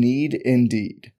 You need Indeed.